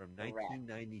Vagrant from Correct.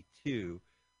 1992.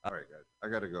 All right, guys, I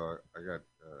gotta go. I got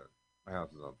my house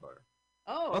is on fire.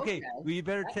 Oh, Okay, well, you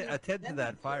better That makes attend to sense,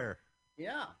 that sir. fire.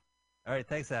 Yeah. All right,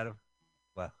 thanks, Adam.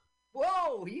 Well,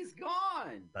 Whoa, he's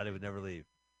gone. thought he would never leave.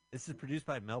 This is produced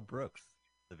by Mel Brooks,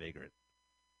 The Vagrant.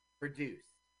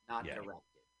 Produced, not Yeah. directed.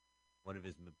 One of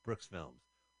his Brooks films.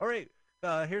 All right,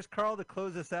 here's Carl to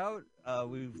close us out.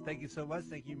 We thank you so much.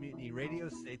 Thank you, Mutiny Radio.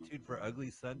 Stay tuned for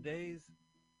Ugly Sundays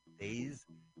days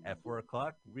at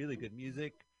 4:00. Really good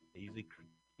music. They usually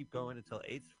keep going until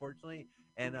 8, fortunately.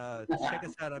 And check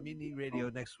us out on Mutiny Radio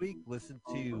next week. Listen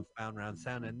to Found Round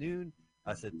Sound at noon.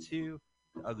 Us at 2.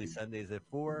 Ugly Sundays at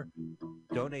 4.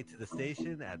 Donate to the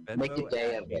station at Make a Venmo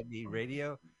day at of it. Mutiny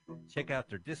Radio. Check out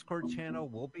their Discord channel.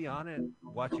 We'll be on it,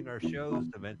 watching our shows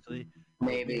eventually.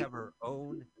 Maybe. We have our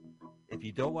own. If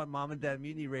you don't want Mom and Dad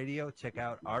Mutiny Radio, check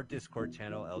out our Discord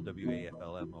channel,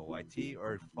 LWAFLMOYT,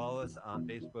 or follow us on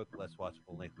Facebook. Let's watch a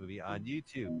full-length movie on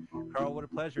YouTube. Carl, what a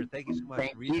pleasure. Thank you so much.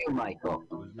 Thank you, Michael.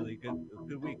 It was really good. A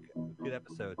good week. A good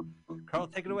episode. Carl,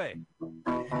 take it away.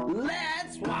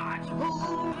 Let's watch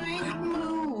full-length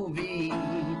movie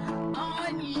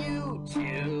on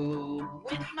YouTube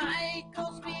with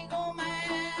Michael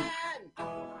Spiegelman.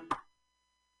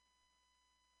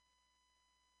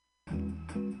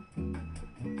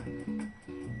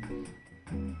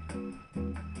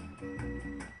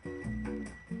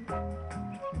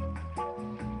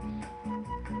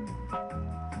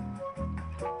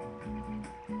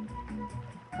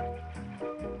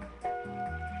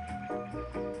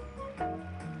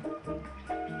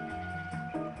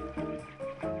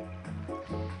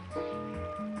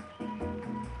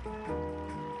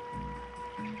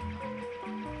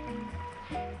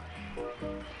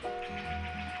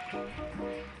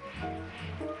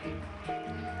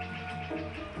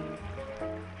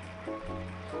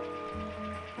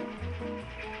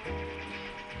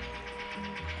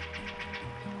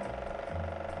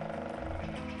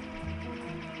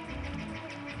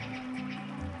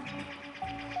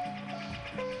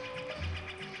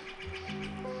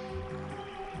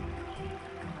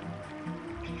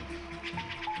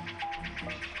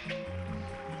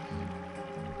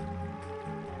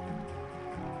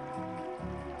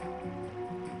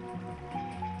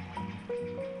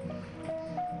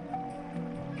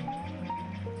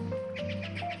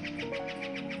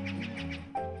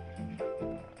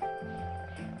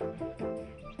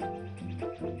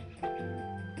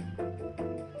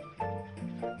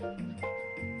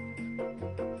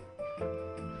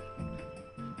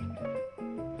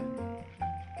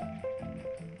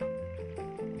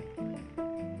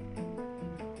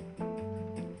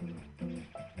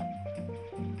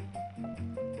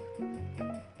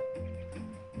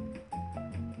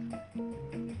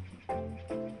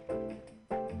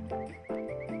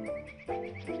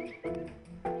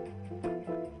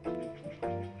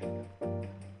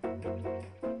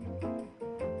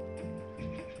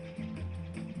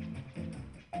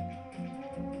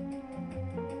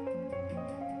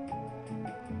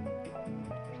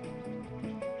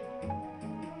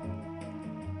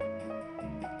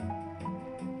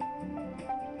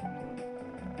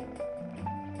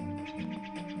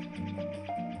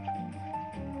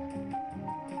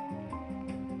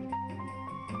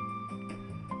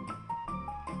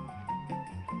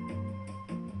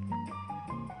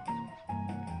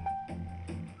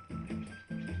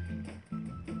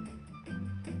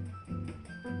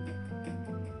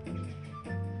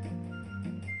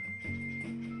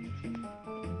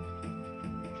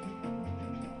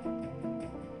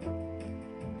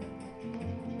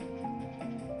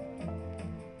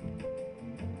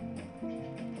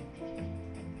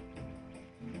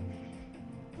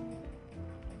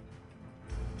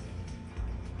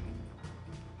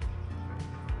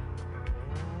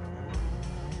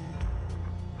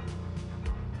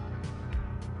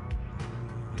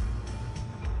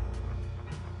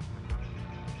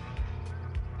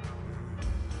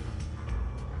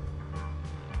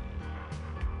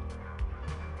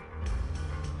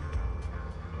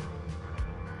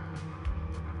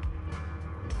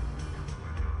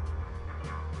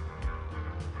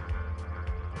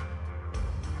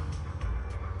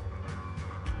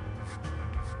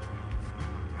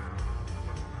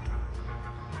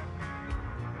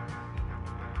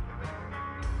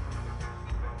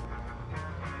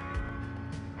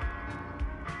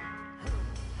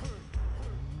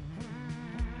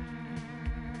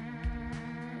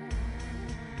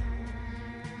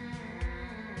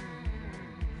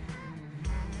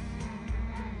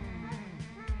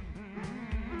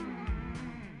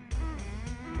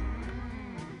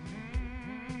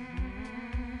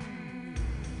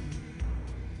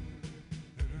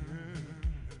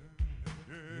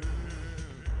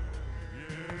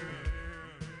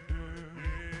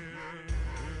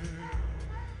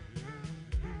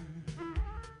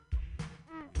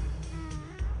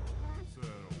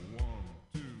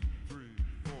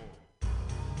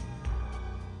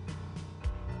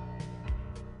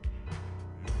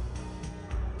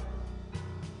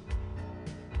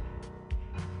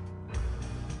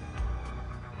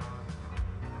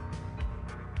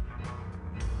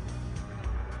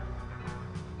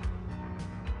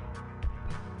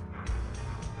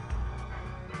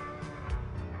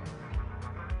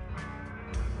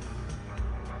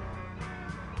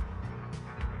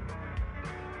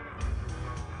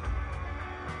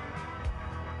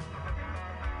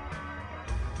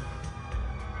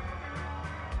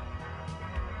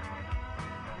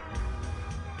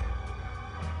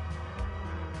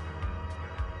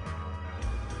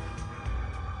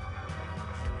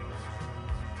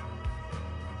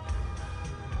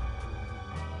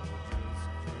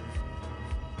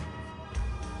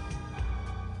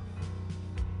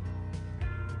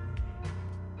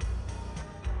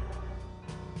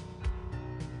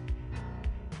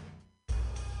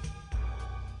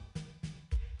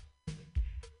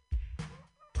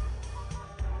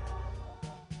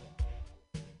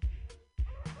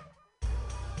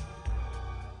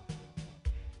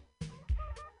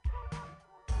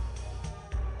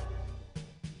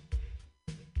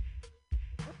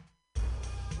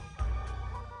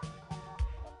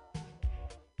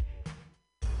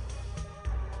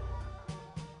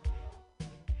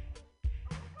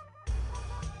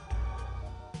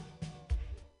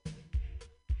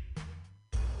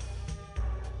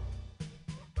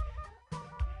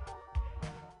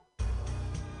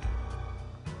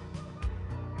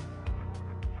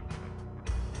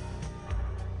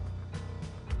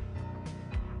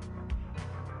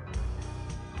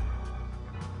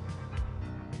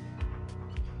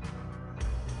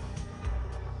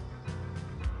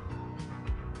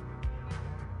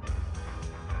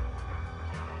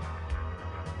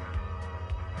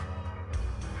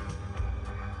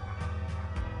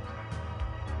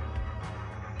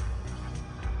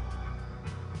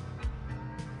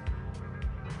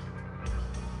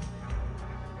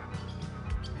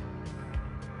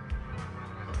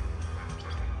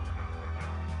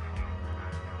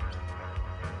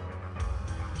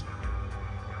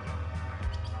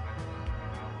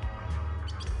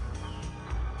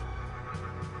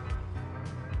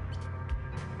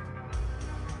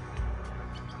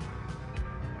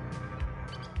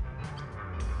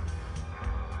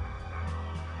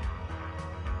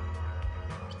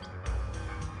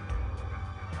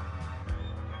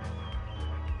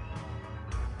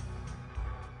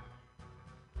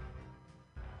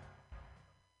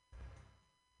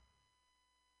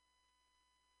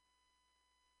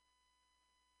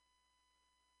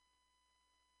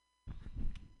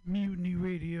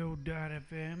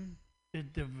 MutinyRadio.fm.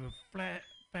 The flat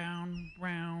found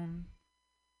brown,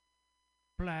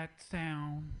 flat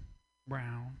sound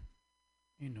brown.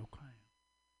 Ain't no clown.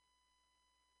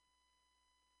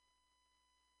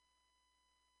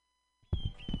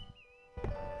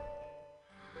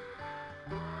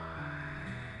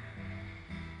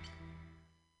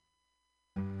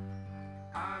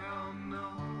 I don't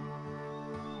know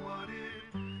what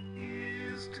it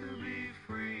is to be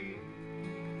free,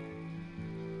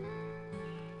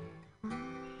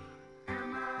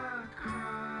 and I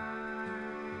cry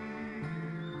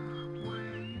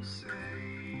when you say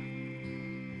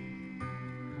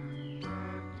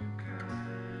that you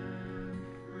can't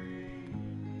freeze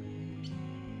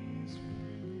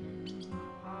me.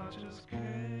 I just can't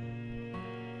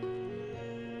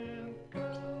go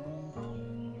on.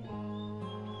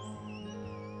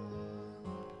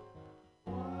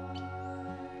 Why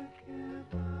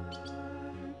can't I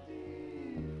be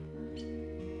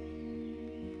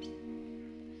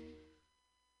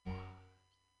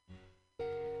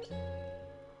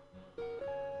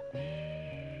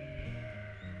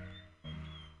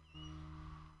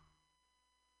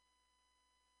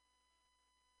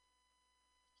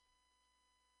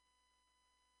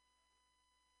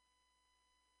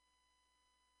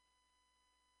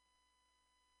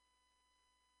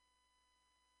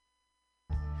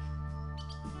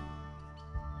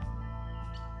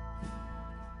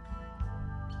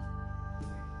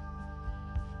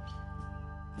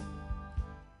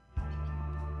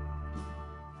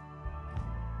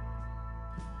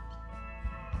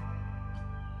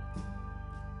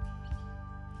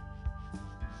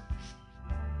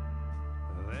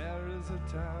There is a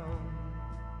town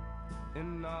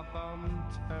in North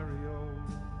Ontario,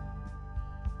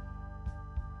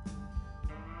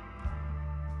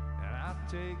 and I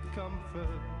take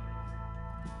comfort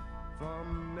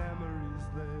from memories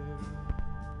there.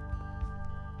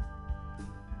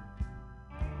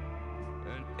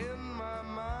 And in my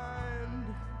mind,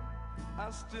 I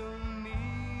still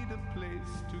need a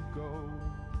place to go.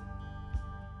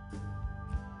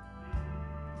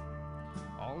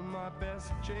 All my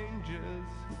best changes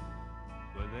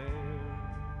were there.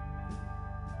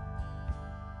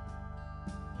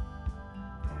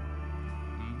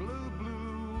 Blue,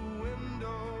 blue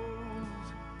windows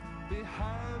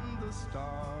behind the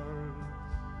stars.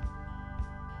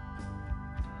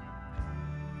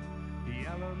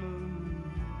 Yellow moon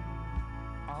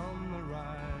on the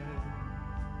rise.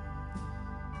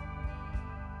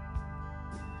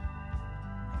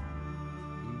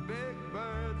 Big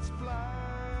birds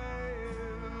flying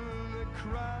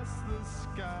across the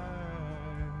sky,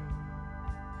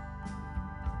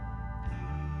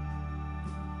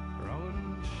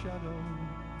 throwing shadow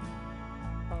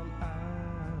on eye.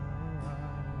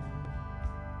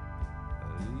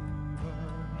 Leave a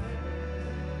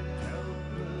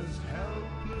helpless,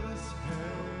 helpless,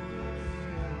 helpless.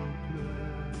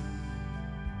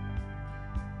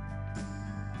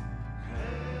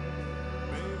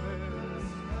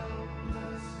 Baby's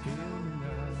helpless, hear me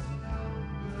now.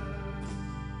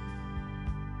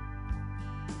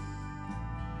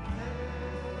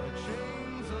 The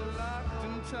chains are locked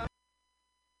and tied.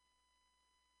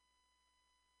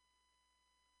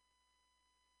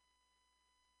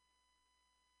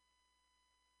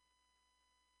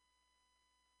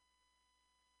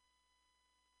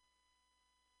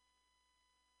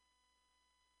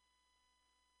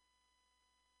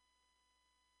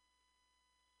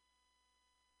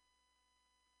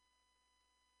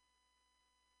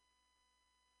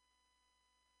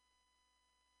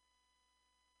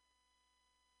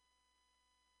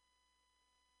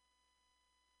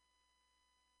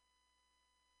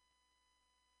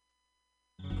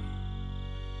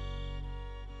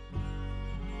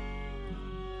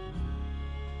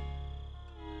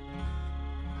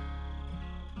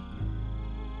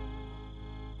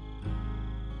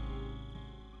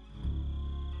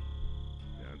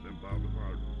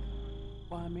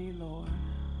 Why me, Lord?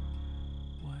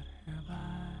 What have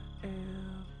I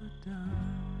ever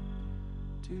done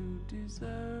to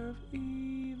deserve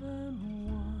even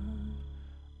one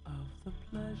of the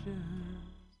pleasures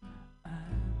I've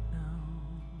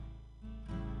known?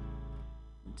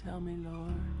 Tell me,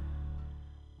 Lord,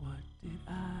 what did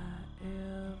I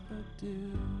ever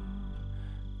do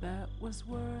that was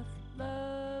worth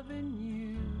loving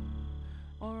you,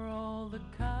 or all the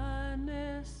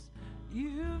kindness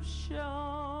you've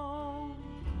shown?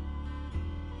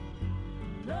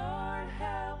 Lord,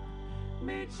 help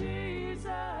me, Jesus,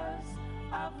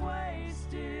 I've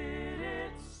wasted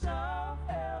it, so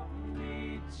help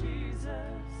me, Jesus,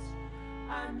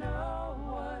 I know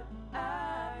what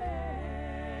I've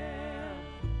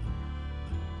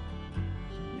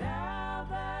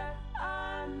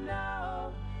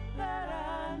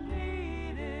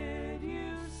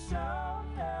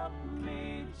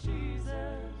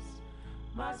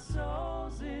my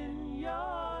soul's in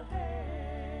your hands.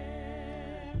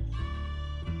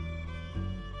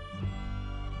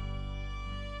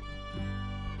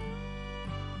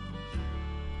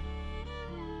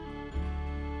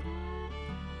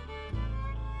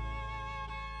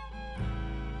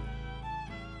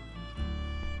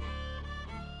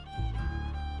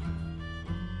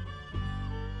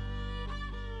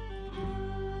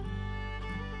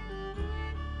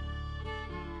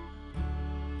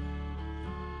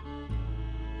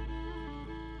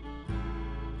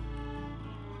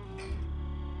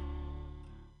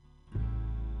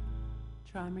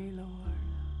 Try me, Lord,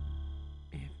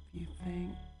 if you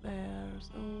think there's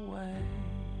a way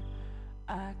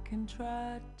I can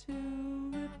try to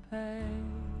repay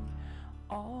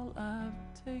all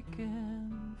I've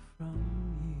taken from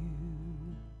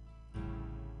you.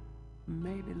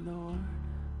 Maybe, Lord,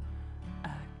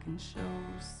 I can show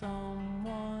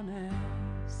someone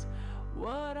else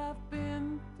what I've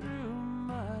been through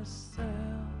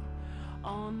myself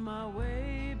on my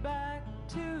way back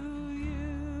to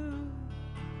you.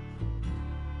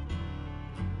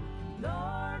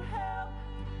 Lord, help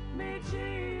me,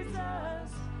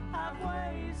 Jesus, I've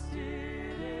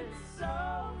wasted it, so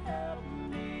help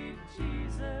me,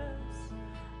 Jesus,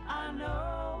 I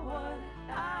know what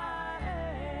I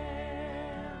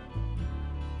am.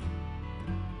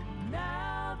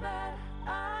 Now that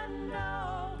I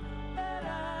know that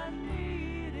I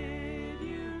needed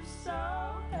you,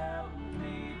 so help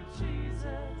me,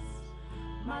 Jesus,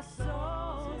 my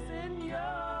soul's in your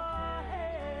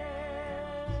hands.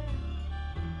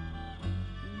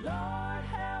 Lord,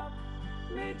 help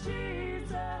me,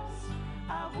 Jesus,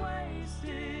 I've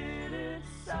wasted it,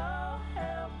 so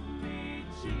help me,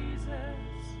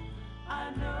 Jesus, I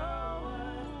know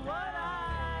what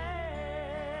I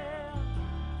am.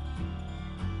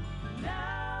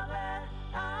 Now that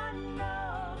I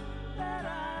know that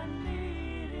I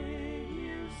needed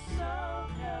you, so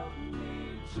help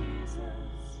me,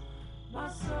 Jesus, my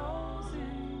soul's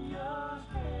in your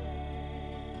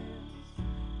hands.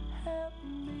 Help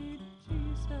me,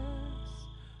 Jesus,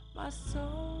 my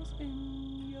soul's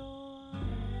in your hands.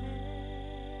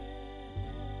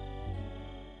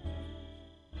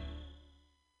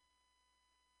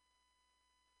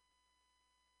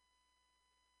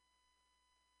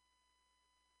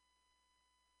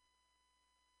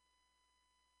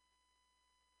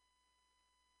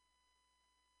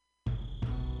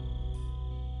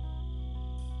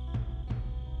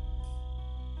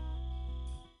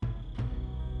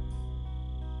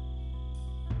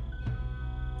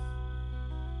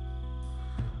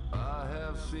 I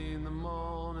have seen the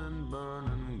morning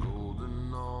burning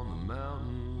golden on the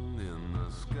mountain in the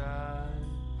skies,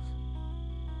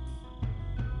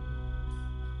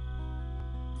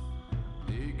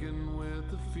 aching with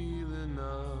the feeling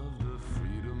of the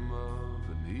freedom of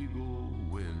an eagle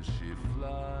when she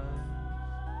flies,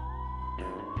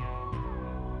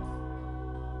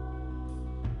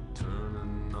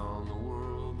 turning on the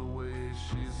world the way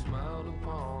she smiled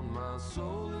upon my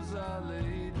soul as I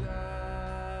lay down.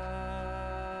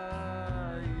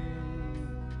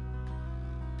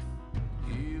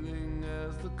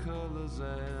 The colors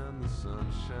and the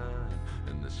sunshine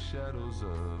and the shadows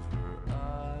of her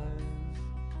eyes,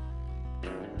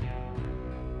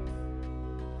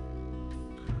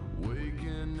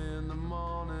 waking in the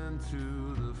morning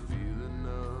to the feeling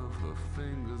of her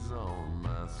fingers on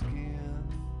my skin,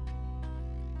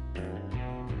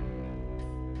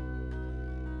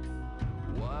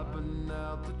 wiping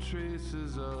out the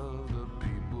traces of the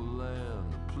people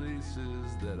and the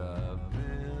places that I've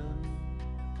been.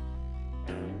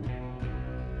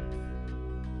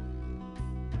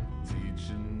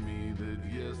 Teaching me that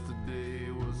yesterday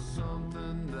was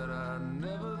something that I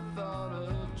never thought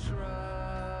of trying.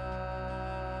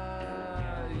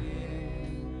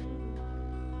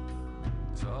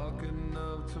 Talking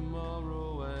of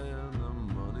tomorrow and the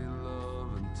money, love,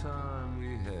 and time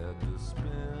we had to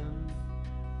spend.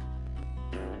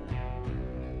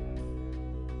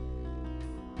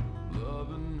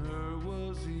 Loving her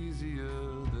was easier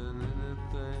than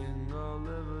anything I'll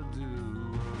ever do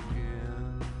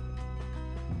again.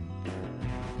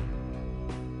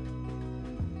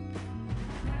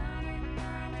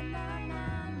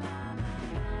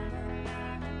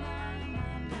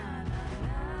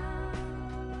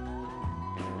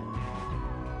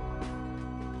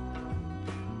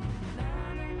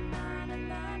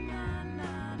 La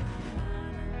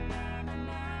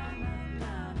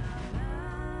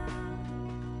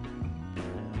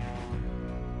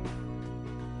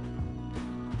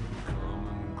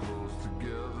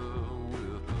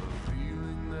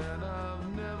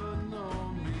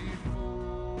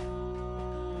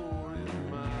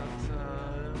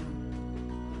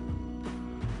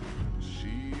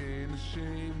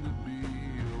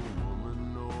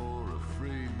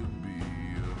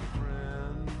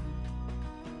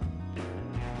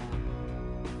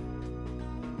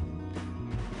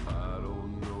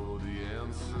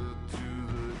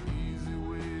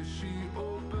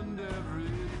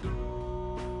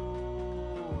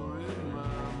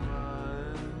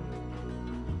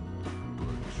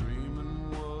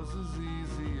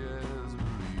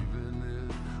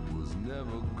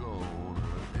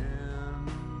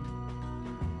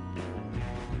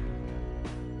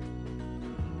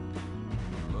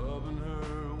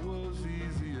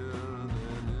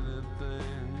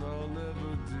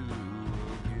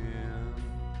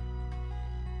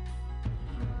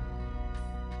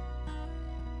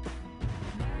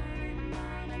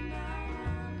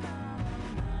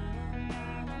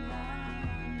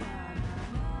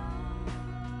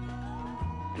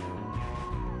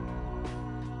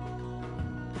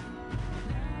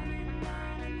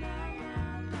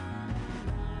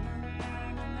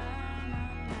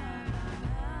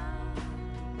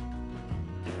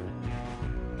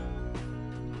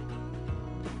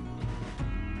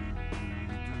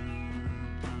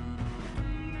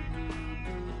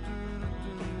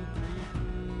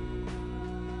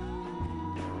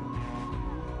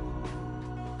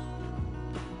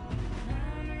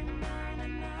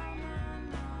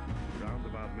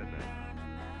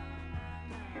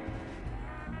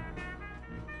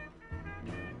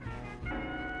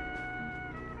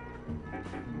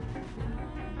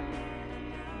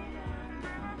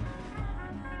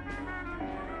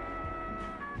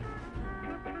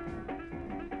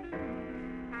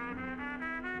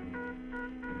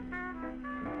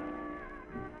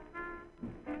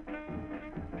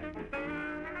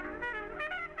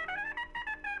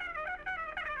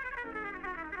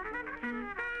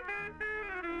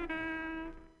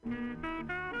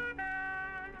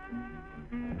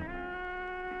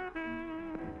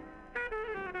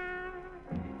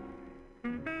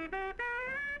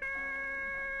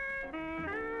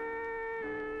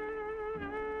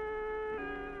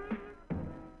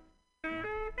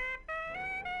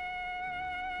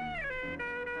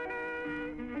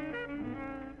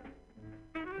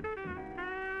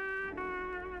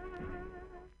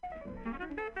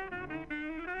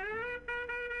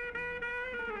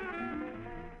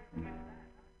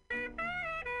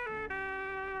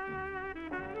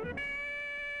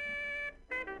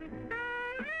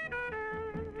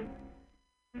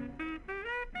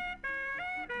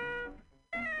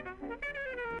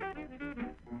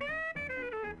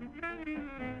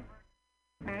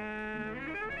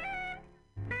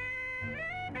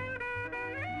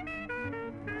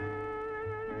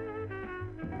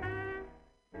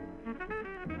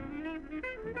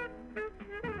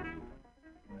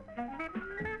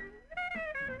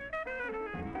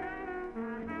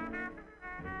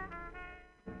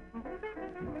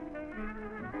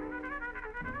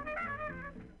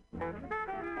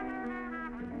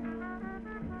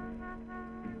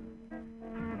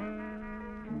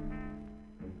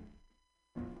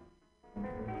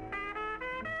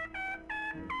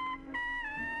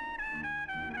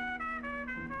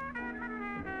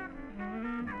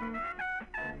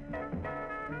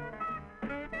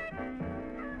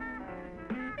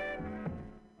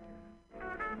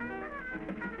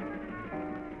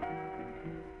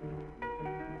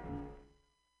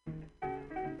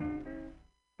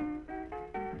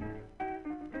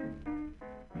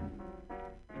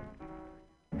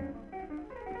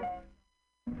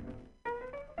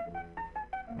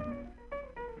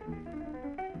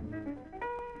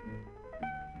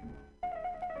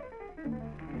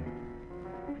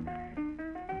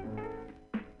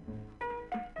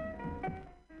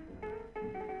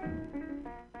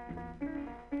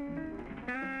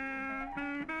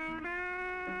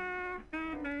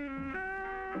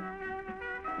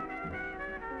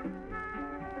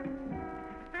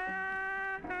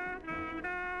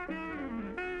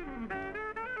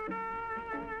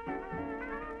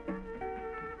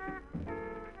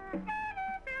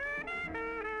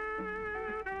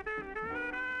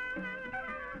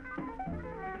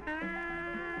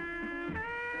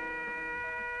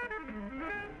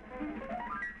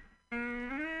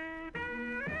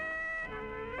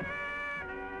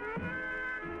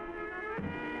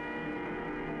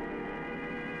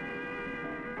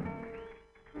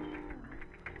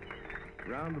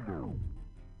Roundabout.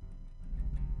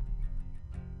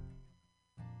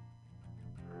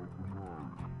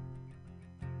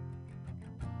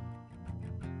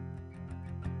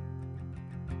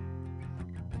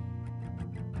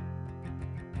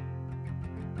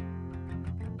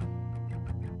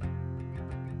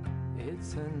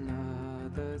 It's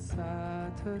another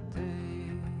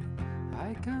Saturday.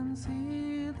 I can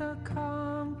see the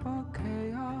camp of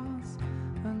chaos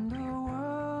and a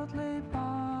worldly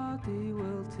body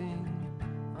wilting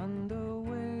under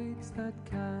weights that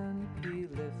can't be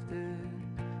lifted.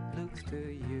 Looks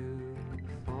to you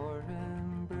for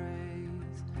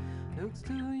embrace, looks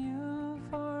to you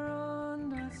for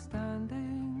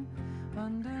understanding.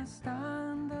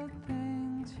 Understand the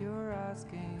things you're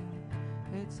asking.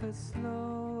 It's a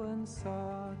slow and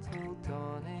subtle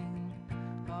dawning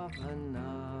of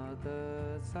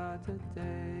another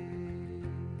Saturday.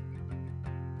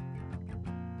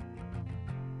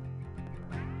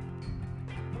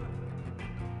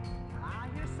 I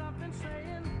hear something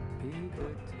saying, be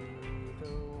good to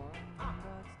the one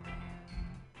that's near.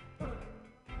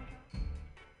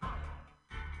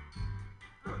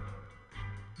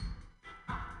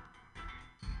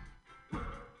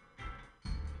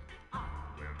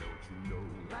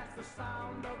 That's the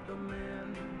sound of the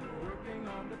men working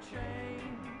on the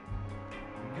chain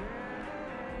gang.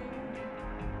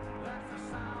 That's the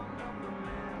sound of the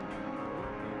men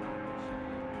working on the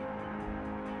chain.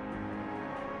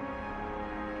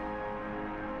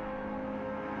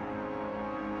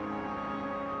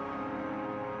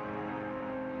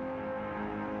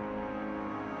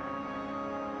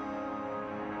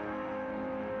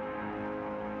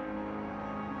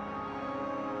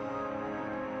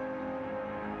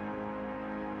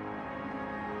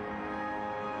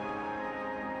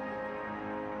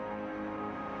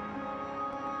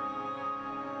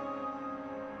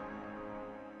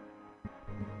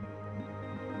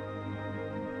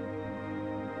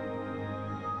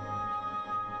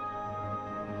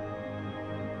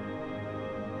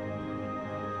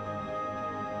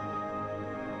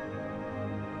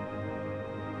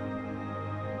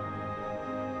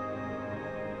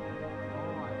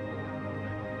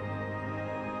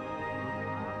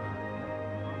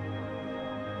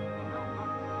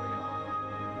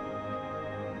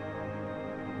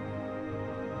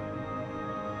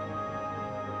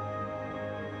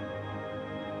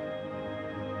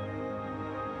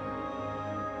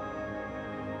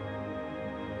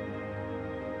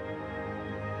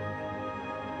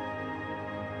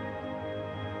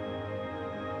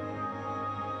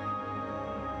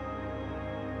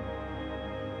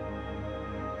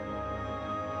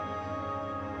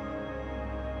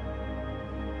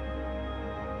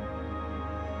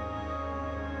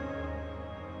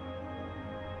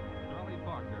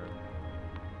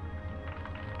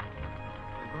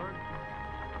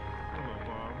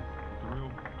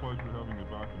 pleasure having you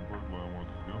back in Birdland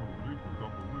once again. I believe for a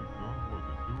couple of weeks, huh? Was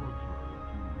it 2 weeks?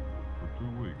 For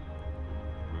 2 weeks.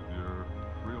 With your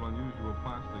real unusual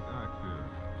plastic axe here.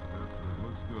 Yes, it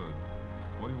looks good.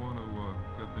 What do you want to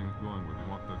get things going with?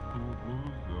 You want that cool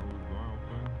blues, that old dial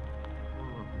thing?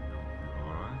 Well, that's a good.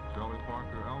 All right. Charlie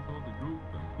Parker alto, the group,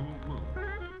 and cool blues.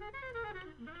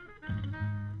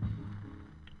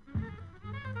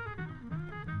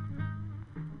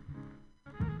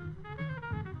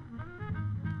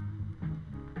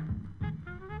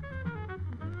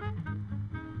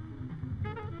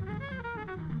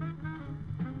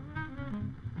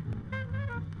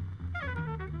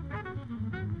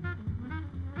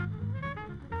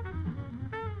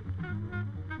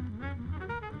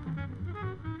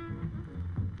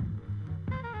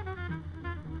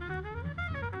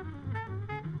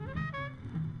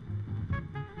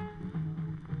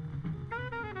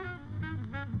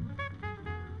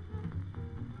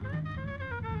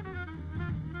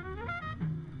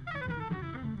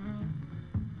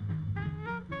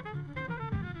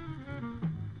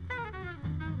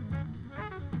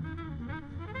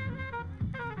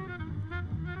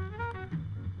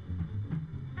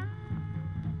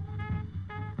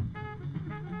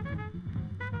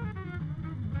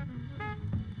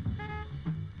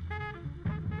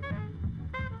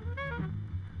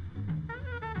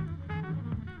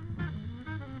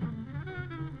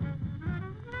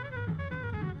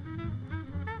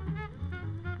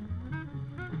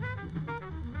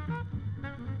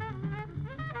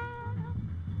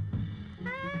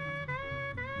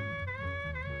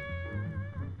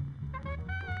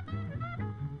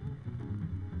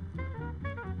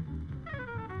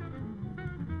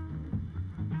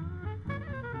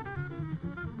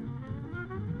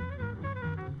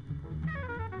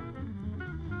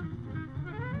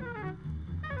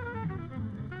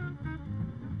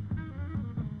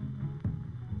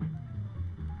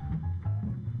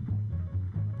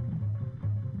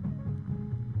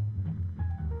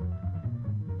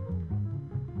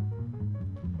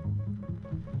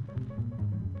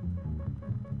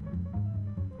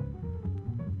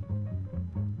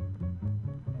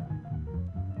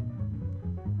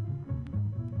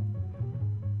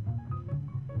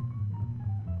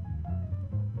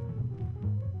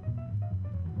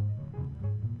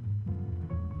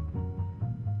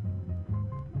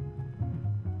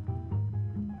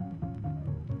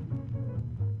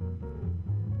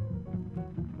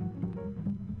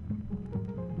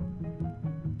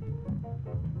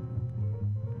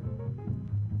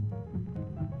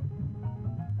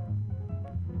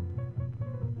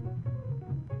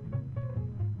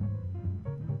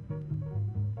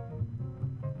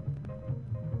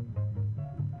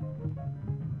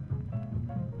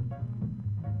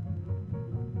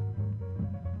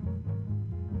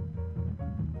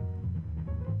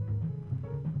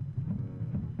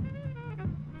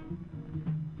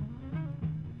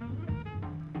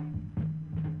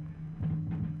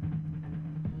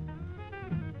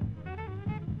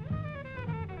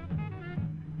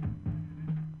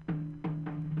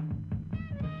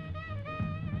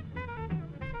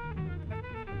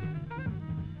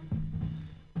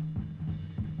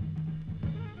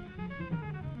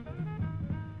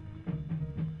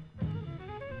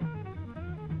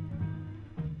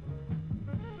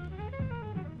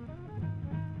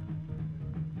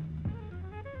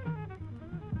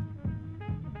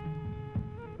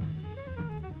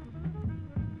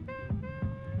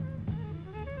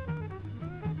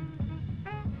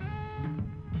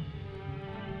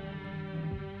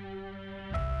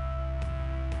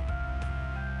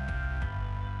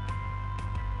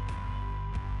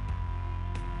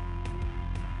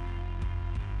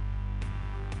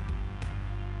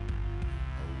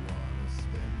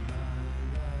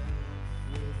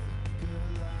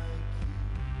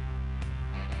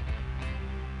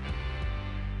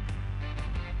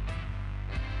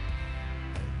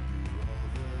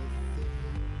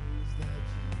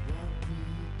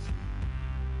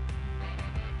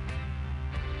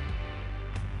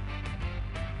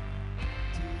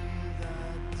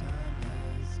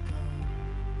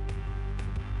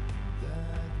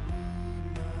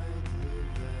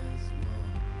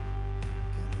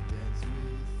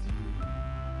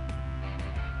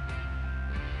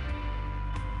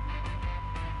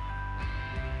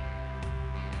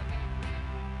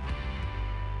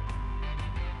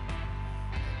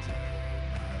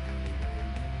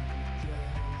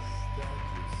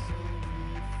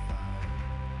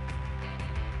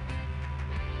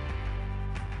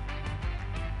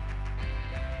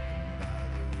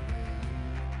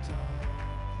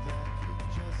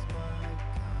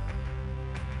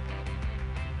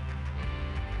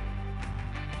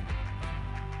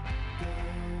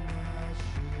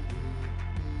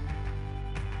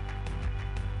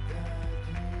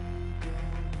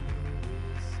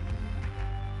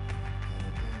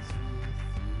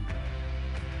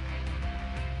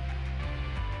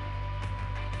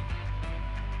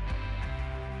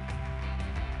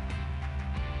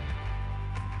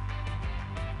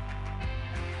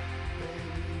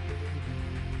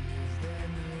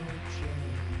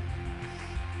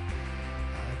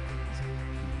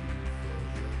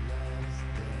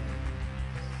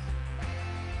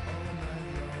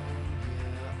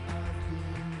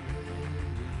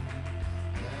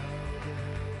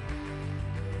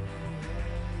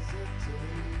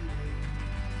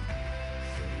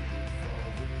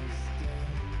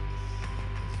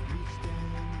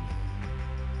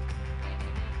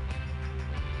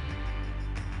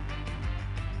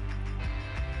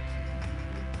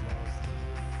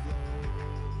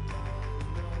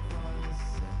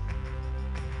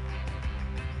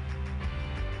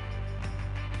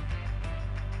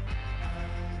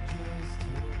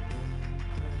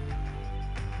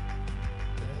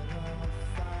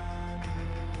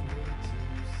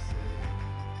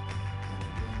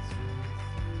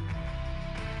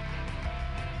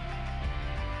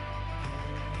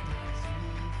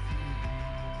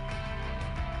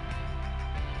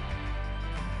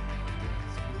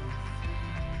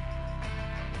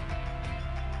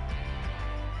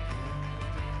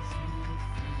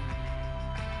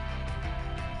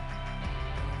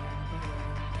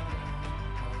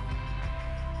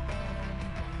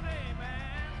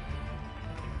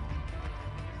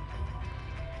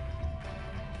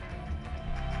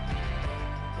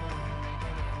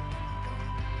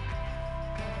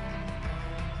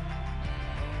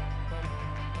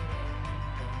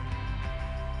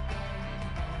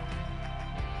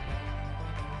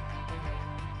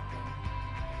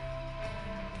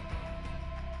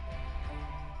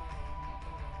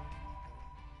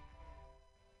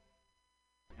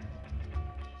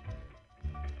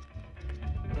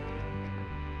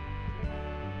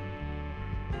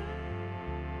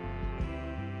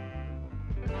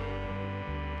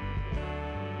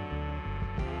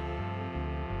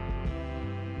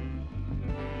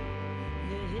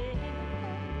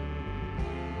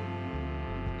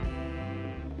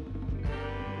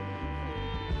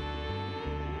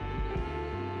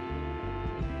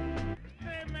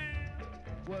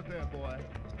 that, boy?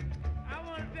 I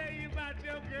want to tell you about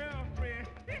your girlfriend.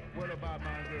 What about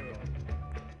my girl?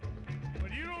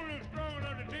 But you don't look strong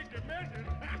enough to take the message.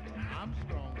 I'm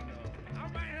strong enough. I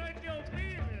might hurt your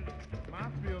feelings. My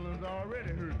feelings already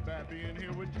hurt by being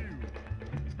here with you.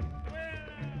 Well,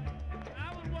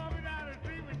 I was walking down the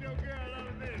street with your girl the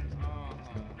other day.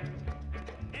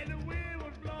 And the wind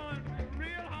was blowing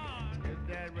real hard. Is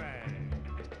that right?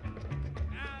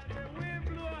 The wind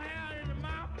blew her hair into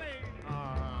my face.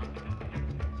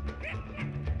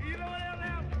 You know what else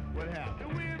happened? What happened? The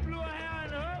wind blew her hair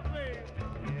into her face.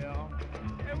 Yeah.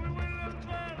 And we went a little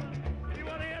further. You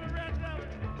want to hear the rest of it?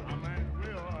 I might as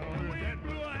well. I don't The hear wind that.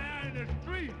 blew her hair in the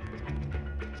street.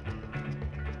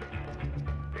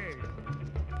 Hey,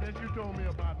 since you told me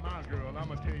about my girl, I'm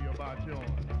going to tell you about yours.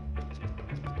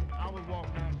 I was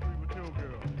walking down the street with your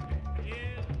girl.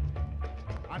 Yeah.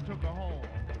 I took her home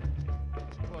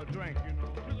for a drink, you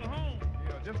know. Took her home.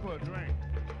 Yeah, just for a drink.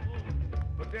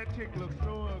 But that chick looked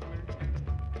so ugly,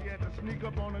 she had to sneak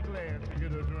up on the glass to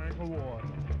get a drink of water.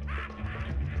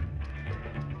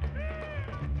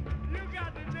 You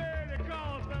got the nerve to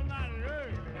call somebody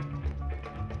ugly.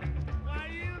 Why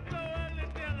you so ugly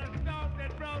till the stalk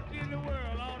that brought you in the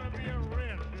world ought to be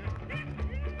arrested?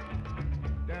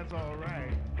 That's all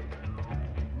right.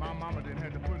 My mama didn't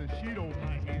have to put a sheet over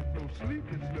my head so sleep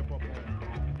could slip up on me.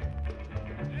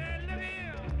 Hey, look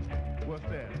here. What's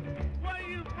that? Where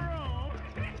you from?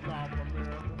 South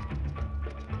America.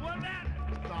 What's that?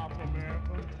 South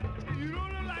America. You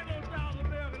don't look like no South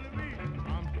American to me.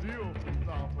 I'm still from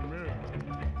South America.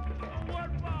 What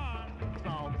part?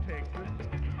 South Texas.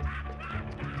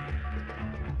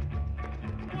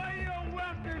 Where your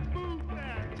western boots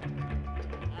at?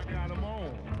 I got them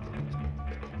on.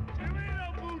 There ain't no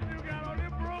boots you got on. They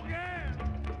broke ass.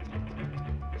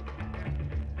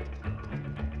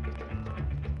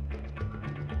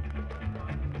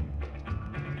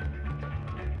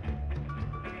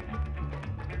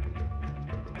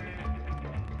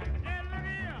 Hey, look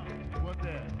here. What's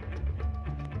that?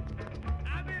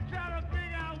 I've been trying to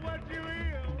figure out what you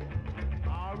is.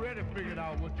 I already figured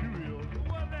out what you is.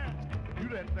 What's that? You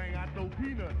that thing I throw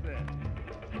peanuts at.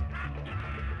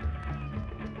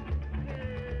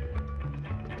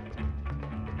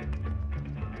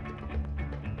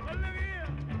 Well, look here.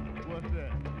 What's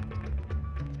that?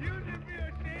 You should be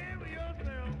ashamed of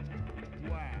yourself.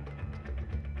 Why?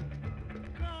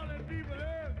 Calling people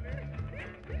ugly.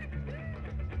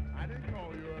 I didn't call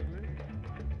you ugly.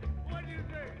 What'd you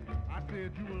say? I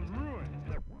said you was ruined.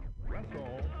 That's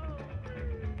all.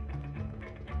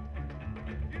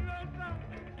 You know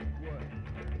something? What?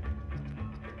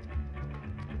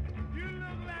 You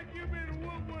look like you've been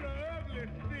whooped with an ugly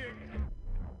stick.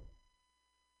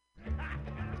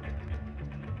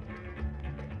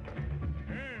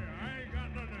 Hey, I ain't got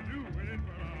nothing to do with it,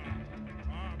 but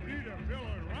I believe the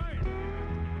fellow's right.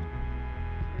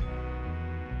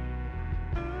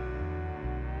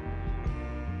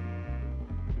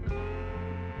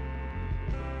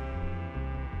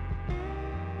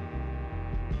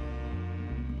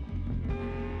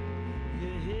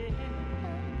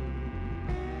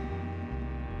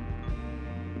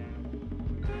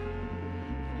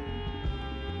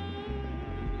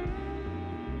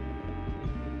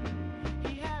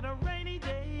 He had a rainy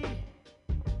day.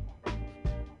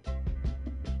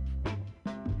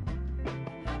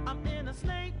 I'm in a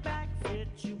snake back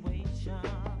situation.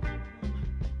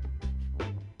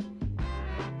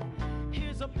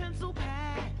 Here's a pencil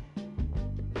pad.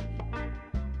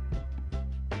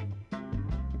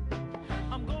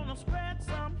 I'm gonna spread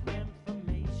some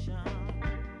information.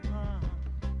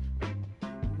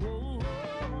 Whoa,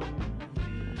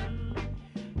 you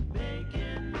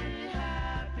making me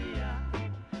happier.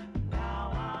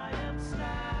 Now I am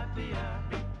snappier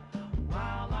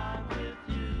while I'm with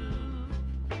you.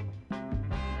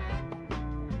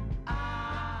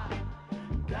 I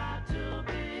got to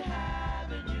be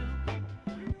having you,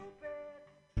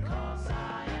 'cause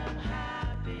I am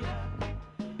happier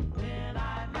when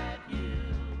I met you.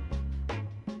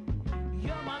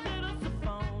 You're my little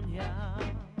symphonia,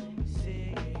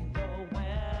 singing the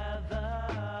weather.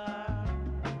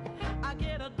 I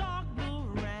get a dark blue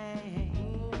rain.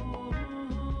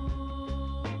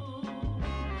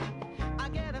 I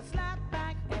get a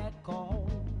slapback echo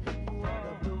from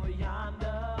the blue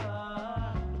yonder.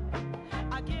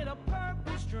 I get a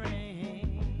purple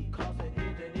string, 'cause it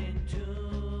isn't in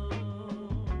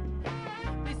tune.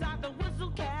 Beside the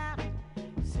whistle cap,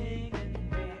 singing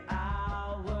the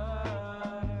hours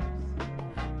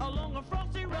along a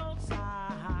frosty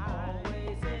roadside,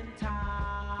 always in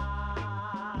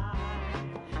time.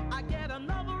 I get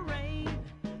another rain,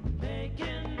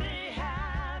 making me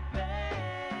happy.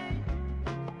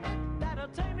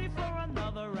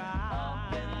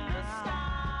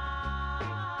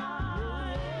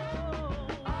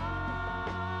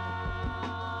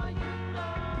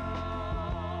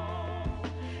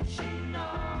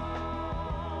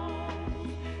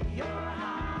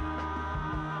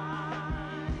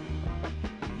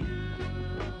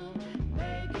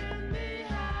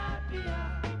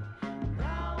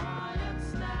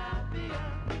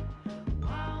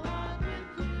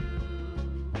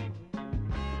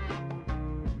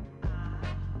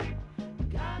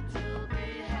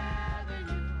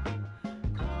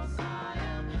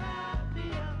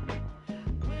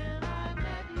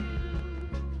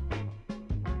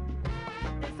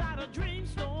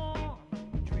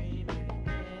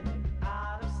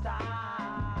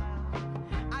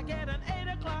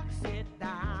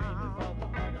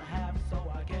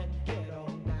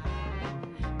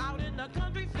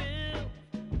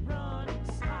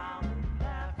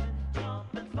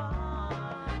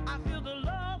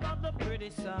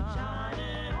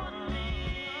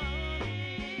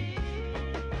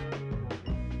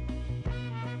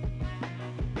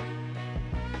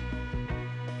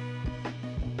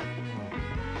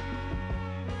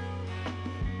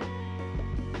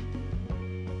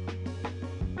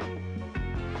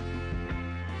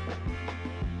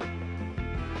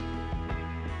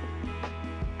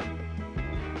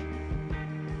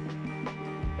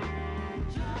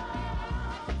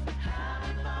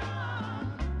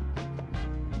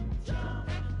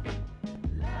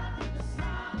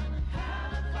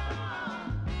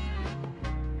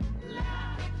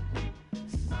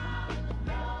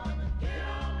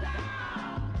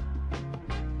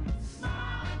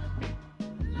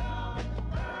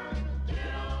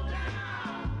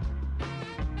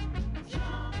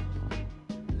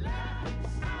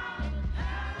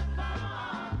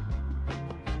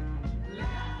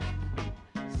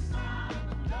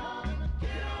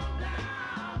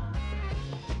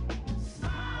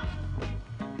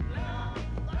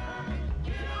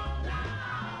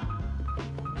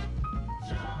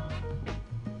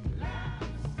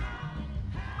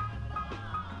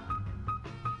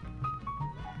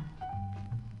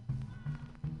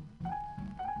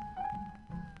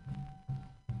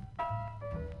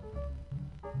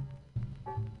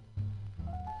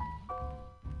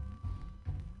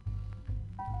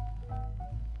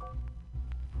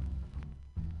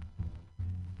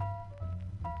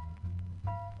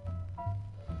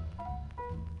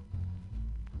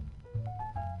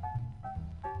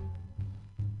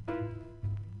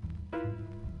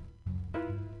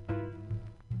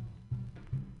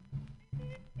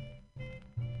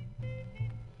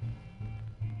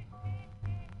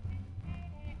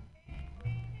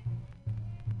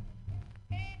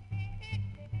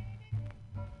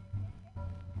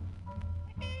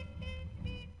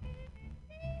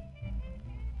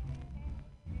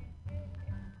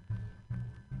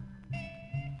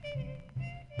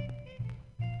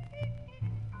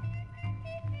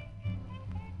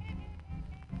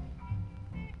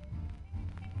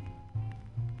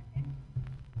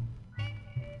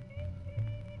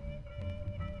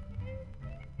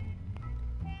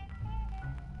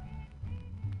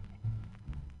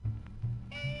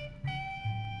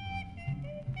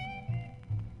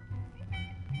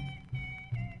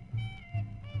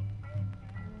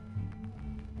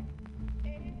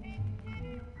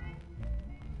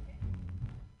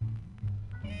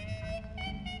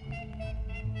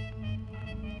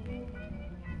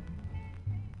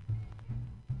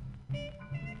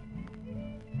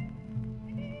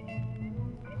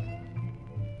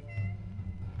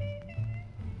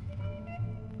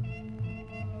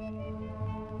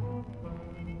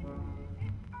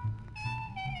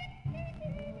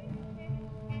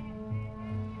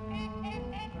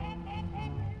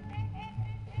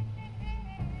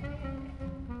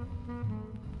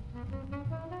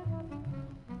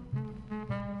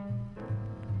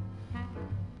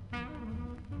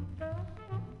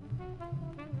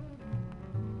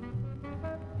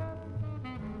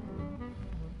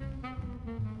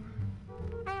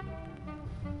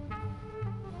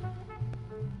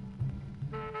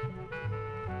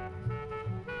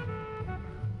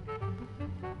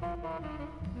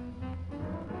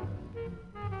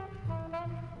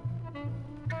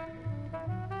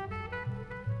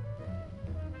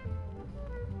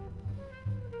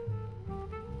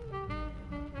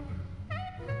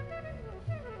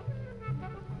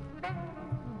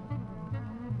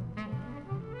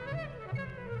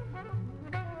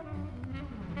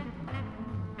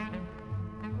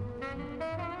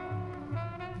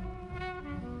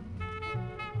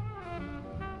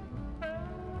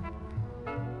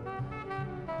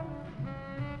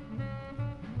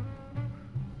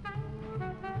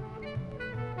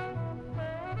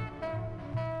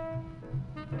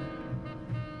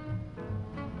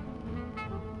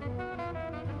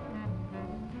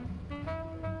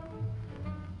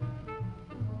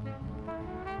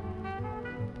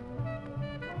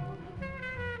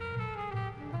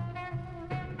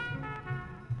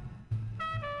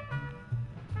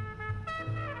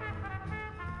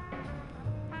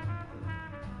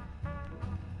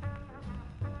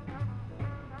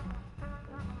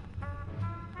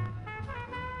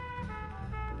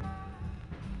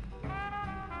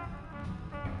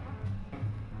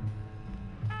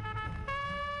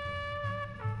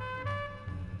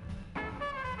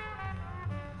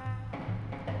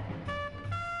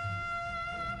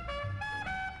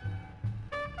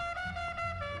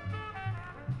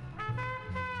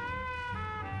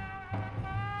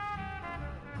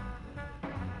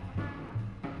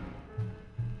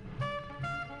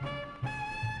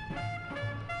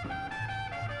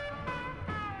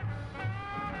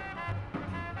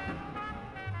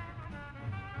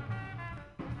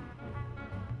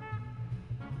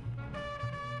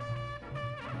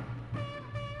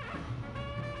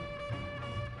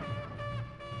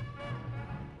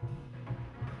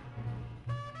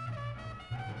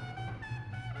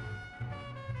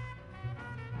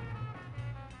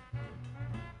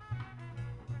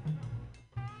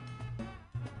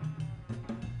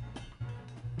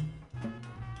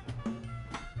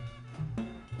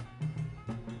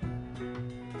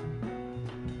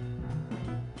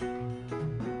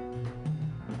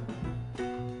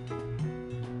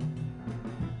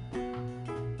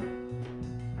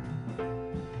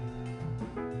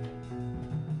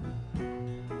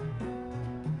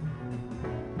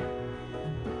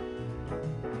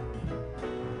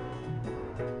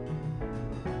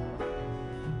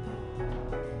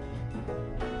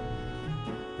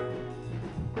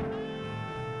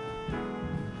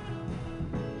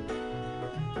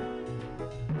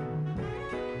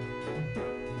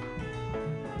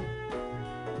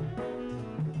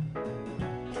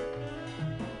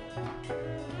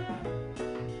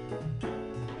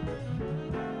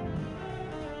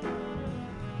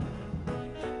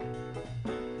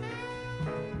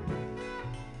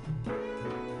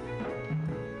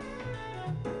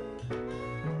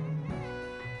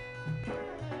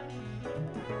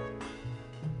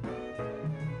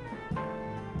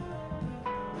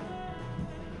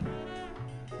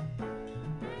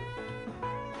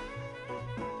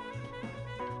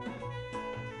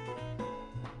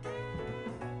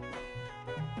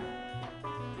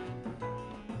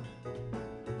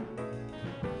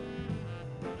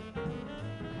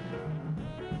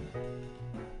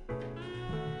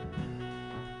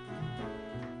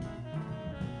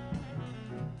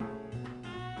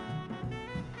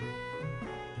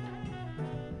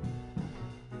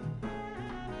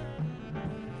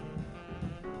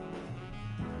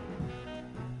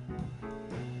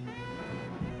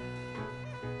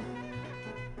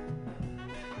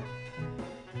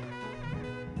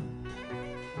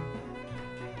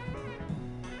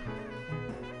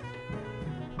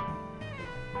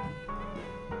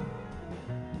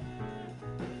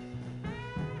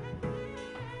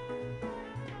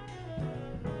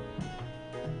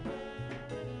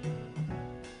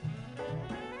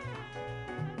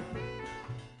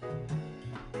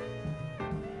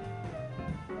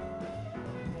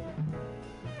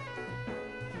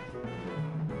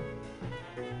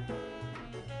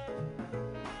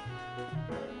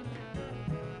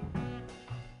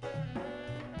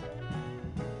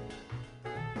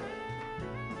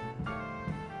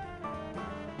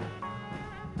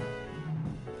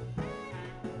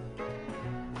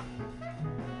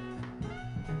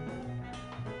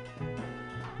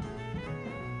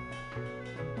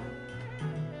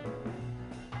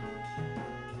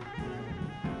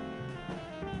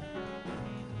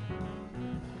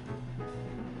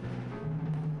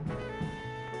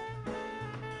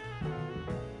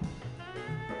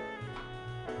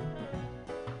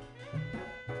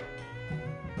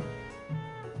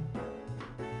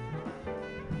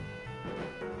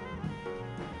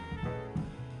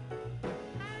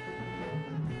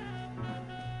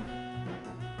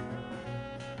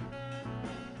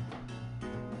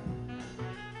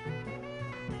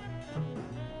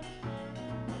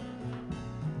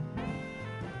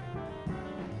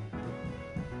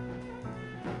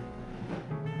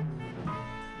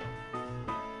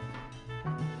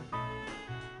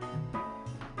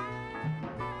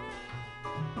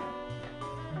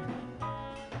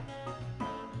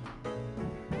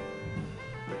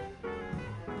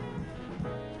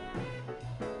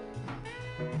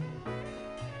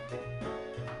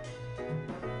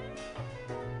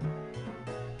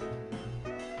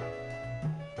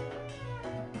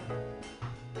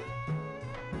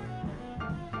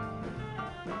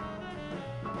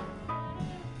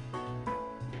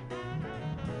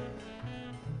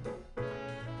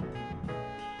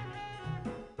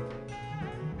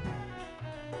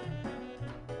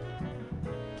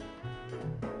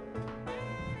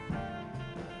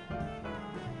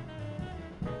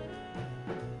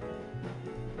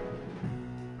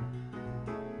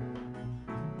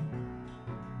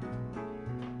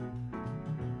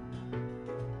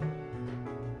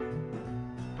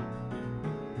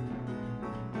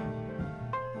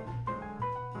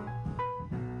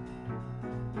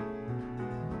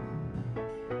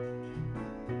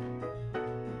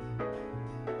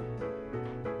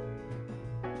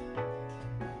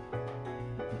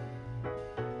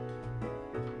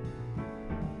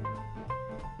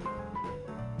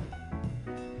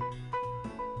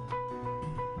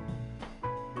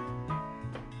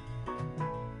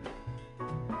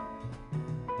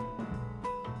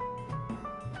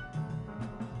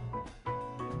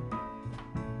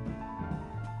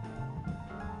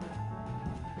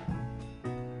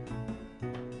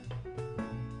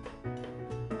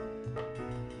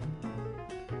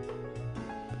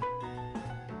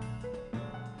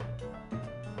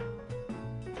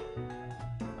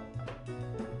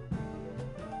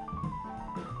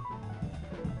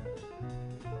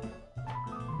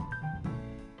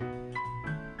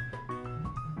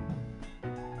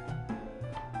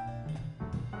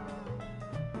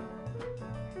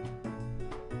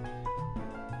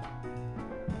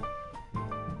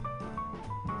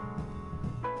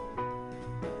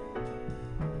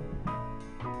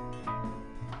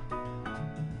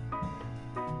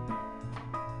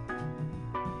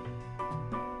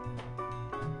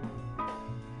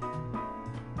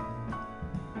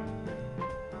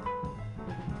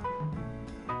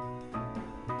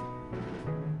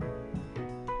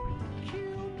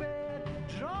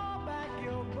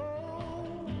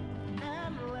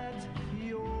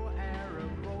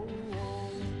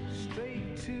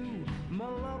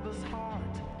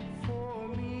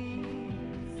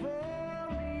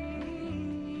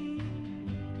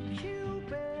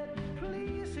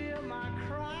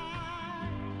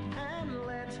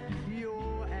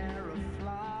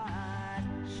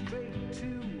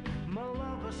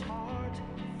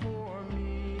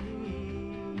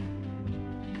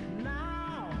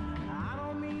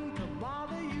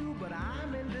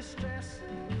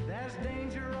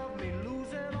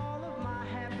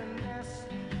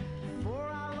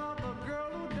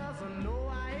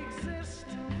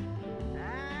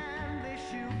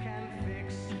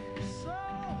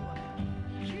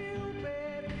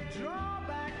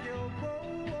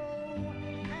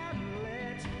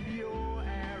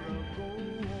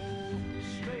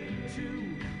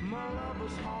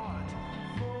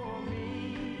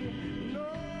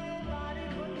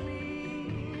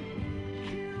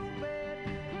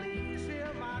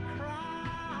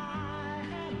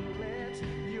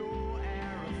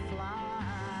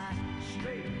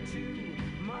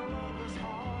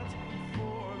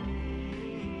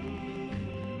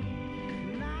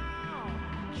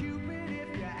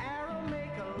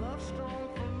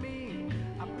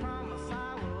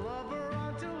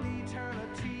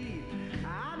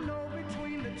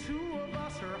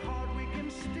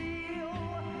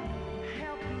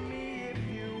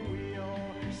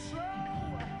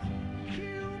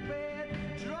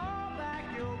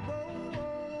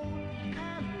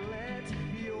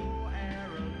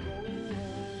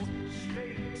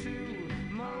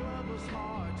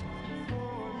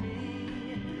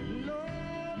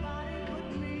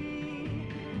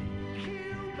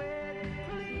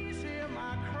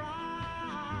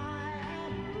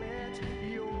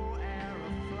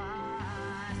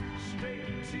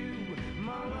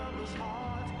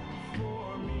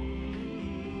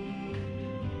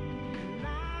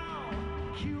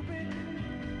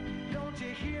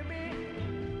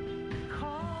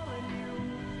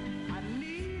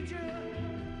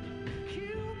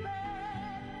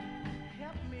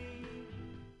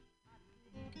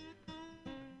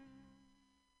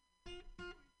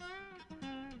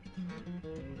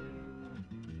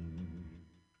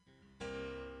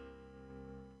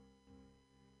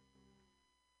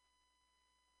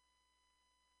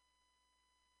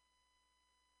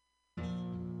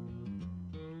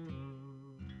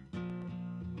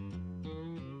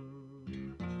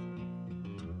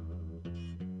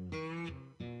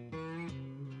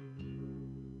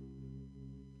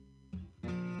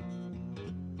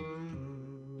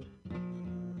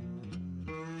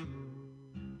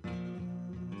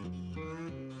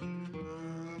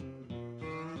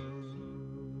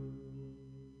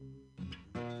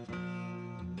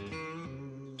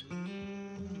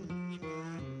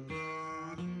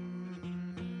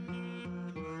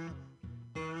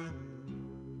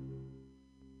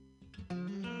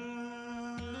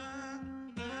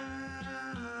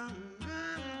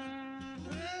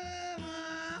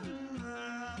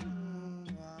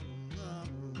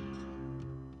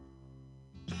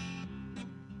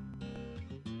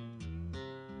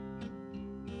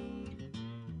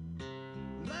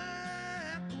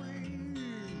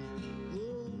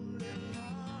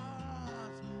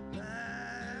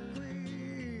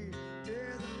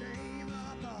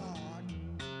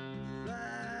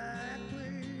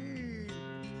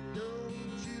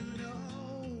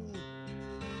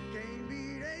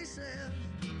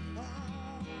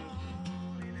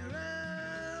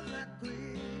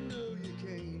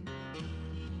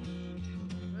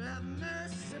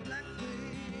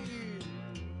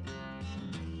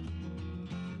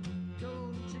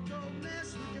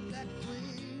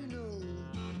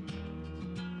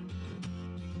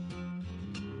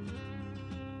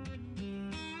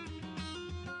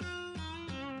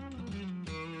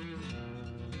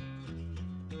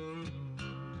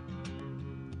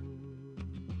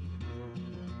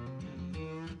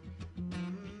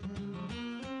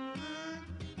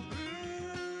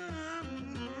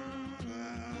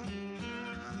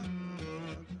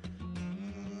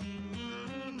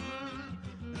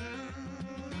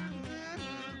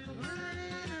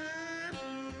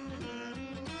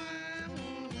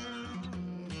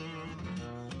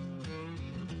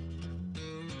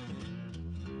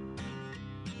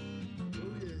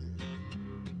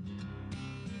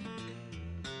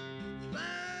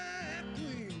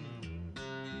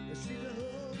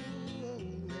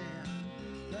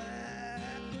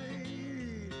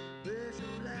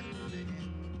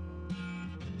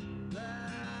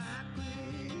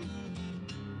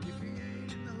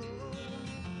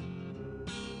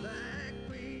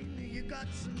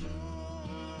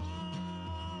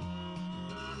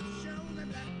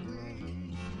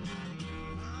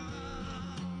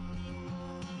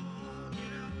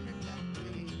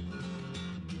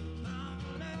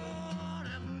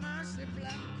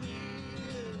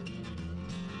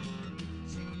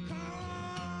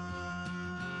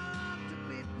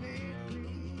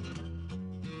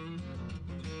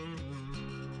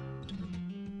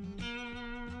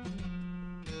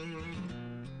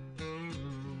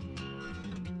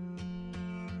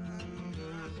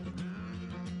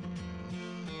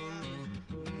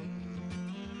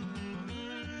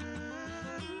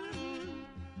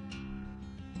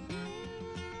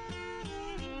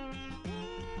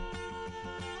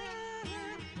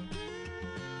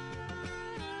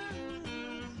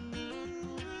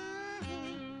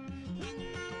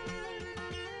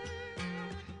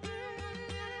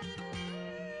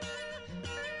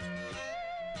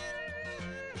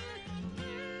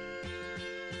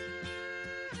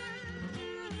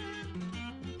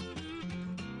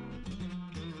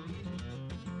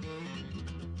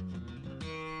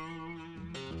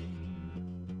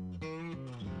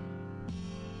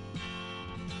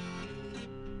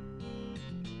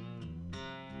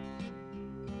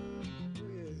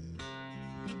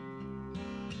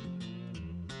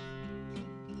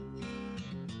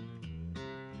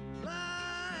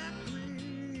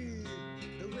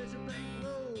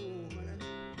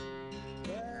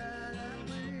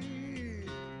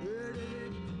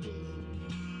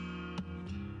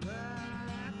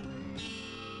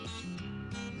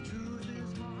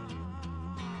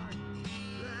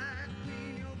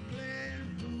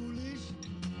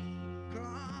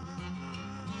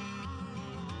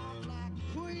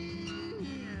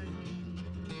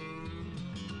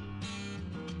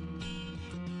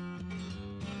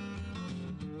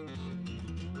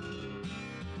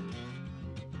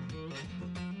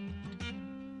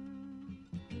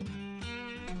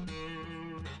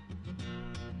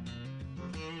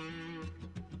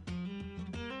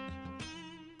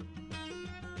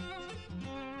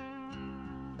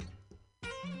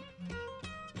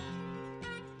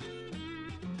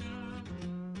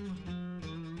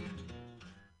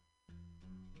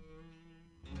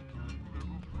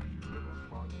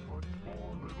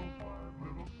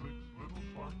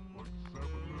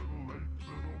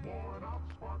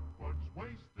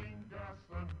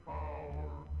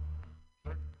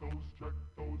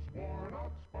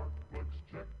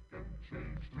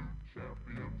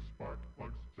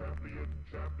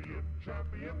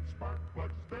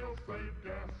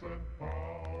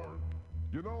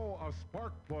 You know, a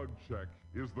spark plug check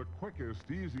is the quickest,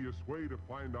 easiest way to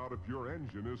find out if your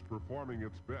engine is performing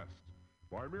its best.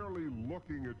 By merely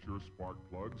looking at your spark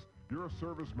plugs, your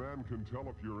serviceman can tell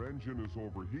if your engine is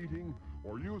overheating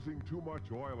or using too much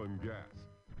oil and gas.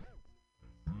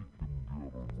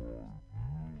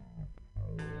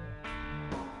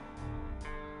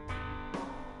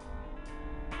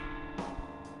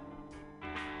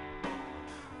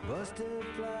 Busted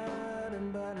flat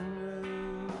in Baton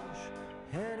Rouge,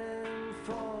 heading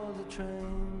for the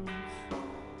trains,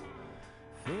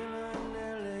 feeling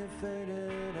nearly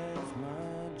faded as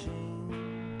my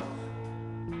jeans.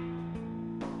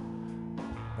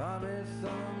 Bobby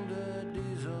thumbed a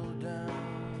diesel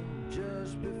down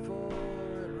just before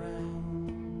it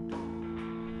rained,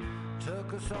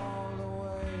 took us all the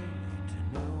way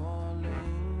to New Orleans.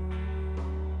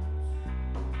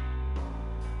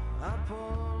 I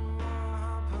pulled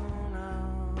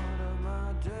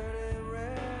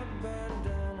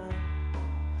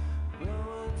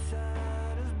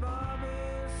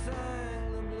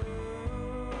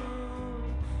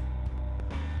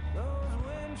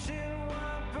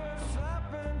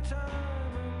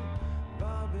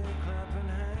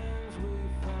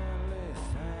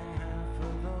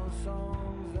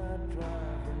songs that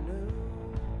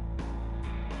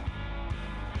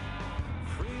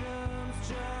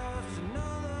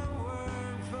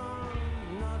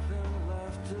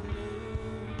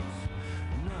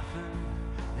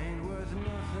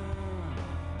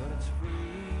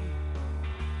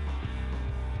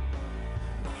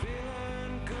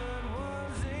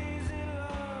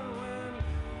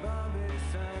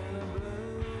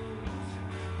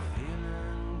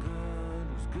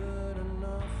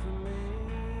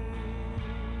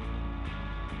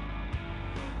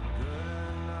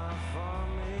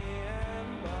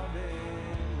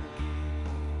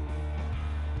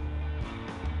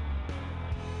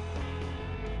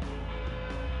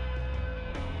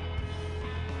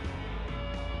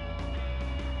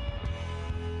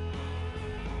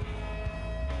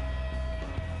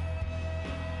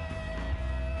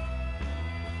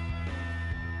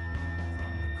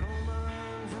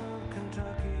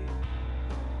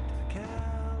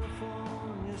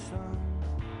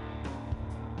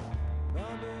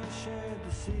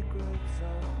the secrets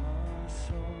of my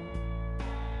soul.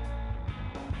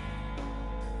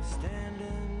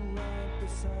 Standing right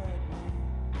beside me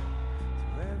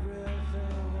through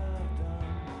everything I've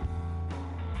done.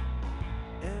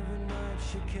 Every night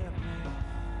she kept me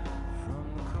from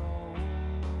the cold.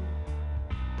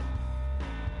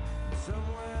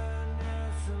 Somewhere near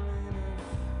Salinas,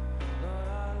 Lord,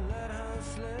 I let her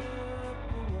slip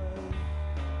away,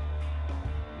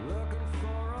 looking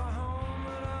for a home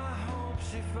that I hope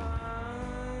she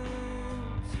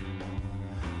finds.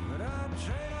 But I'd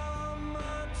trade all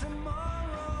my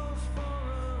tomorrows for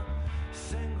a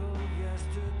single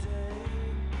yesterday,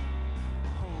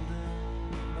 holding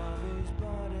Bobby's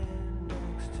body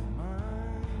next to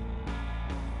mine.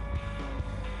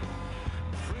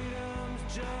 Freedom's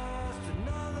just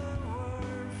another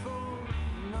word for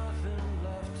nothing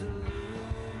left to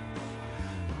lose.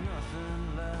 Nothing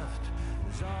left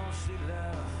is all she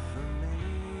left for me.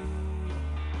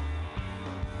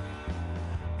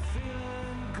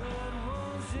 Feeling good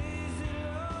was easy,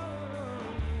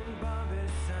 Lord. Bobby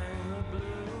sang the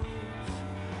blues.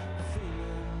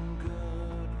 Feeling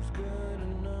good was good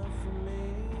enough for me.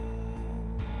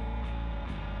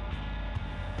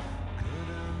 Good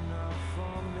enough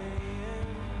for me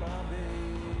and Bobby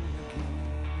McGee.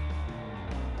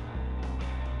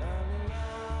 La la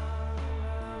la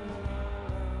la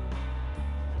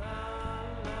la la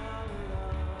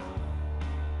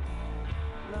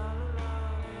la la la,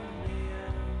 me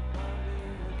and Bobby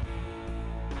McGee.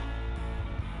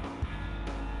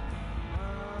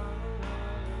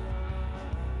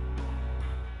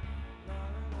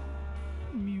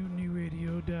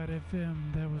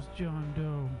 MutinyRadio.fm. That was John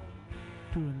Doe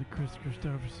doing the Chris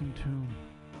Christopherson tune.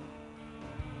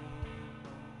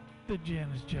 The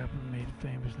Janis Joplin made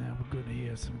famous. Now we're going to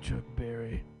hear some Chuck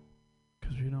Berry,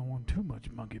 because we don't want too much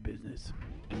monkey business.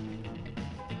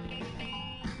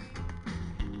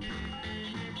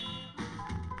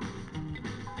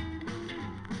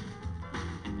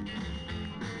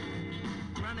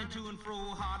 Running to and fro,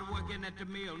 hard working at the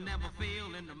mill, never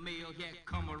fail in the mill, here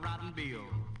come a rotten bill.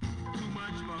 Too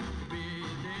much monkey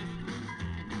business,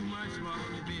 too much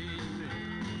monkey business,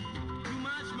 too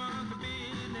much monkey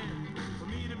business for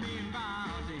me to be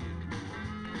involved in.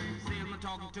 Salesman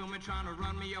talking to me, trying to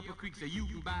run me up a creek, say you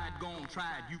can buy it, go on,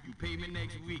 try it, you can pay me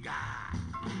next week. Ah,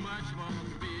 too much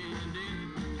monkey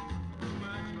business, too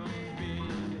much monkey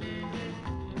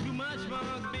business, too much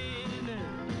monkey business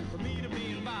for me to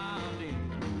be involved in.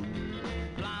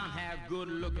 Blonde hair, good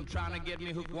looking, trying to get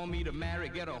me hooked, want me to marry,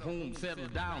 get a home, settle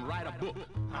down, write a book.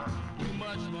 Too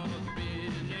much monkey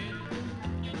business,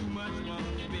 too much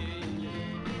monkey business,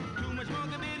 too much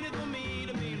monkey business for me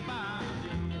to be involved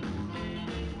in.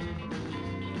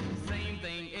 Same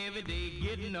thing every day,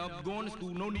 getting up, going to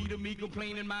school, no need of me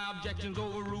complaining, my objections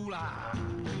overrule. Ah,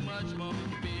 too much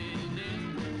monkey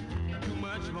business, too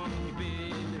much monkey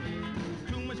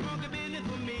business, too much monkey business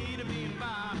for me to be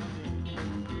involved in.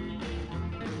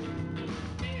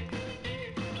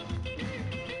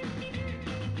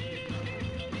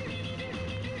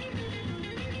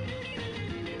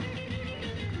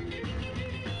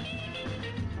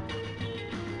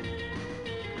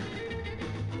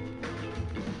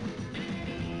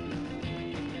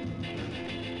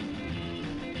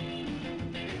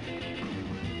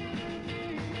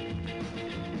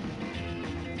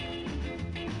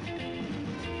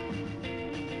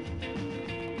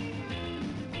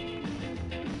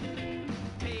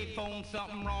 Phone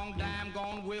something wrong, dime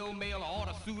gone, will mail,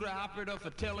 order suit operator for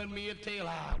telling me a tale.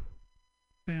 Ah,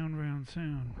 Bound Round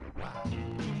Sound.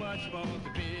 too much monkey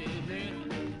business,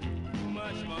 too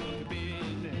much monkey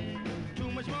business,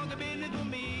 too much monkey business for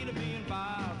me to be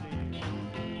involved in.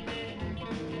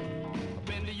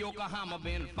 Been to Yokohama,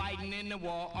 been fighting in the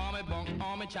war, army bunk,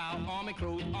 army child, army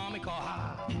clothes, army car.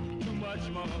 Ah, too much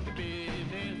monkey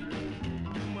business,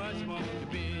 too much monkey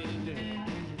business,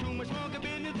 too much monkey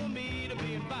business for me to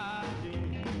be involved in.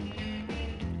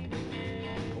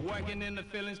 Working in the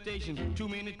filling station, too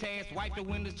many tasks, wipe the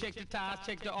windows, check the tires,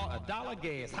 check the dollar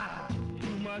gas. Ha!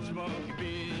 Too much monkey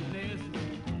business,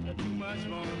 too much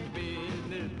monkey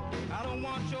business. I don't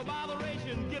want your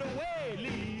botheration, get away,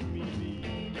 leave me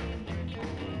be.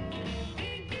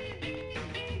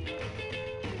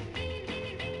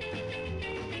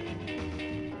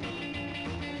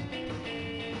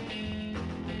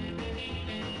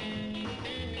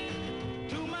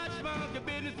 Too much monkey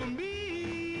business for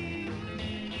me.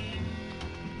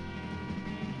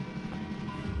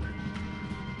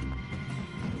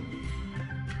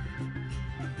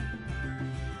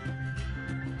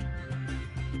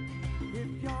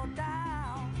 If you're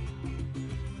down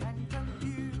and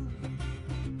confused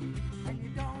and you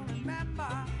don't remember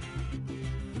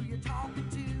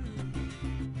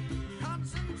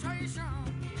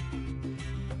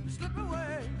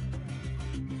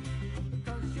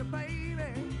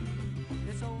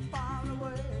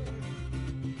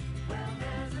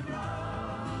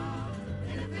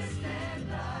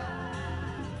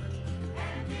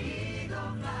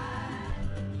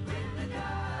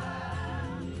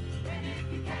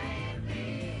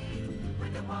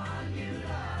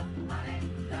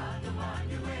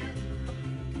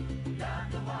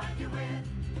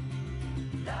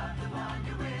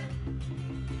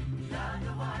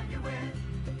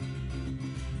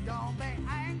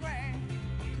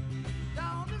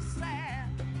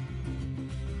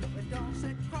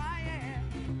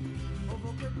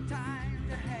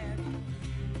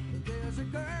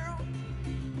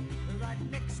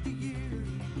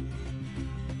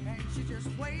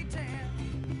waiting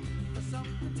for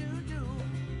something to do.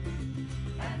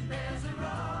 And there's a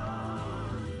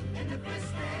rose in the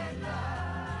twisted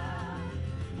love,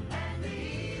 and the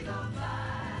eagle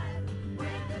flies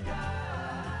with the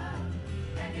dove.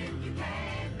 And if you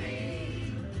can't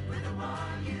be with the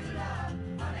one you love,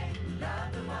 honey, love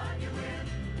the one you're with.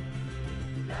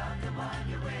 Love the one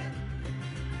you're with.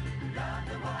 Love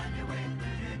the one you're with.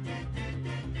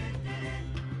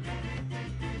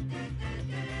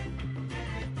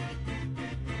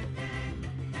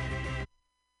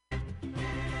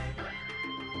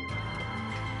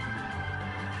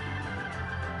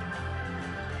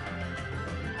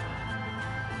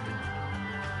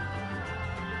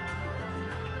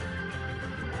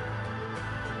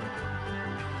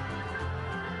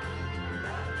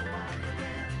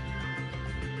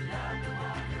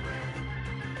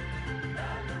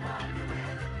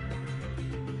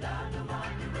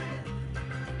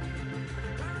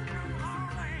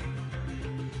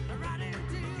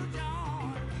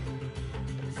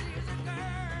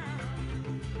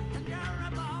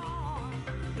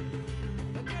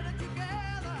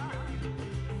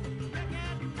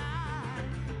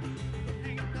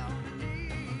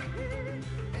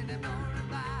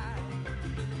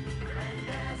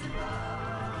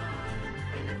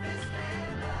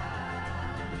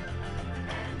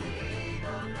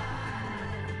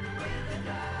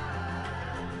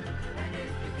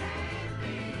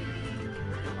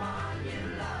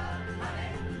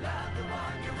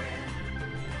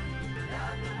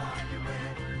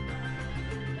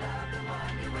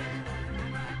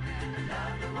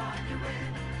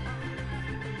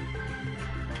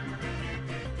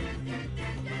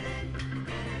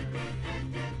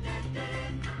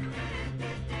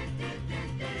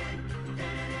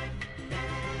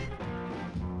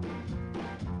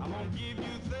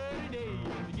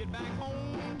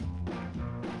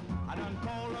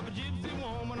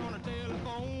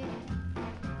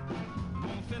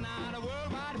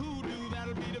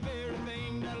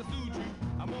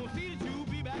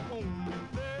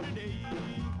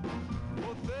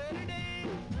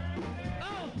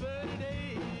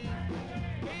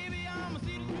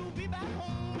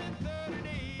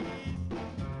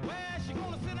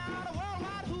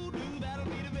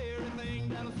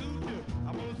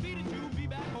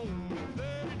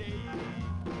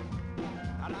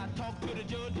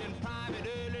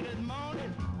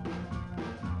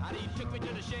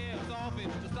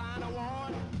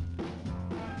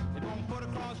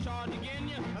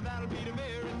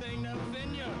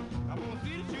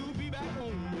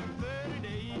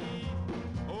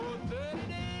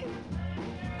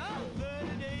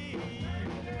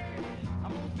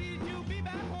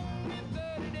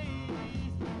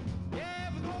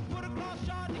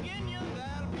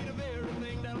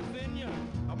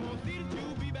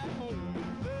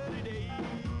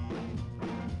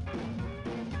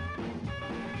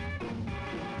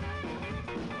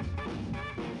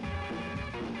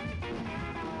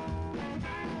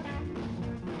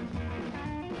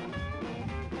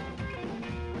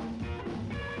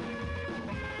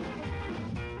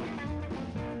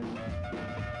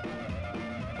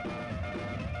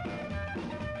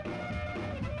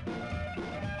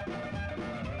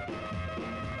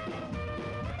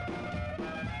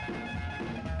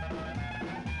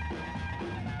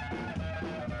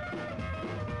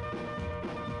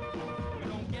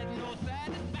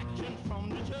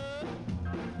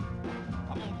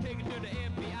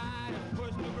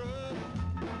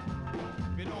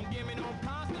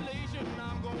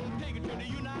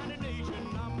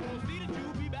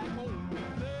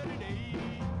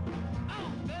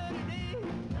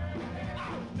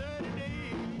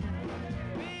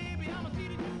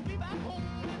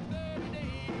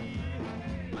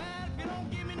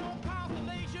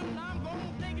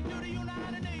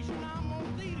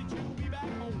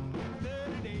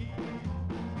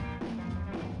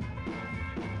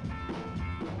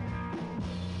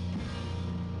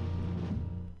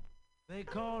 They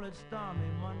call it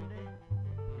stormy Monday,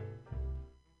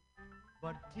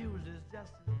 but Tuesday's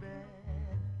just as bad.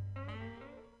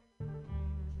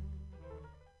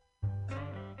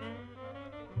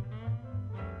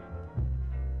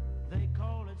 They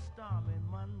call it stormy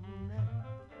Monday,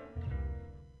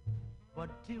 but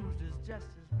Tuesday's just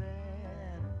as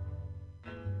bad.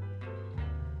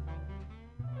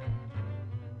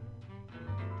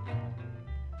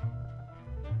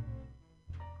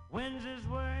 Wednesday's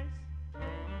worse,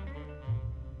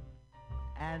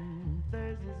 and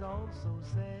Thursday's also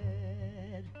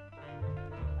sad.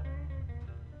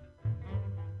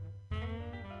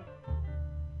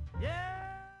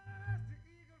 Yes, the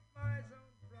eagle flies on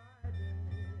Friday,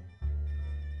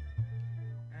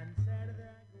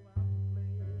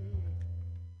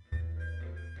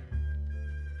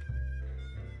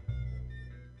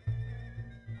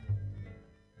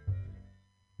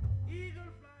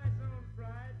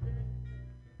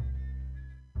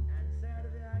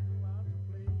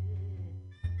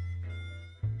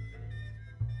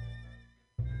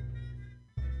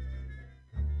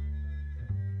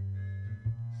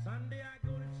 Sunday I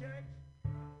go to church,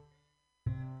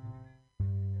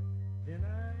 then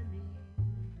I kneel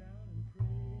down and pray.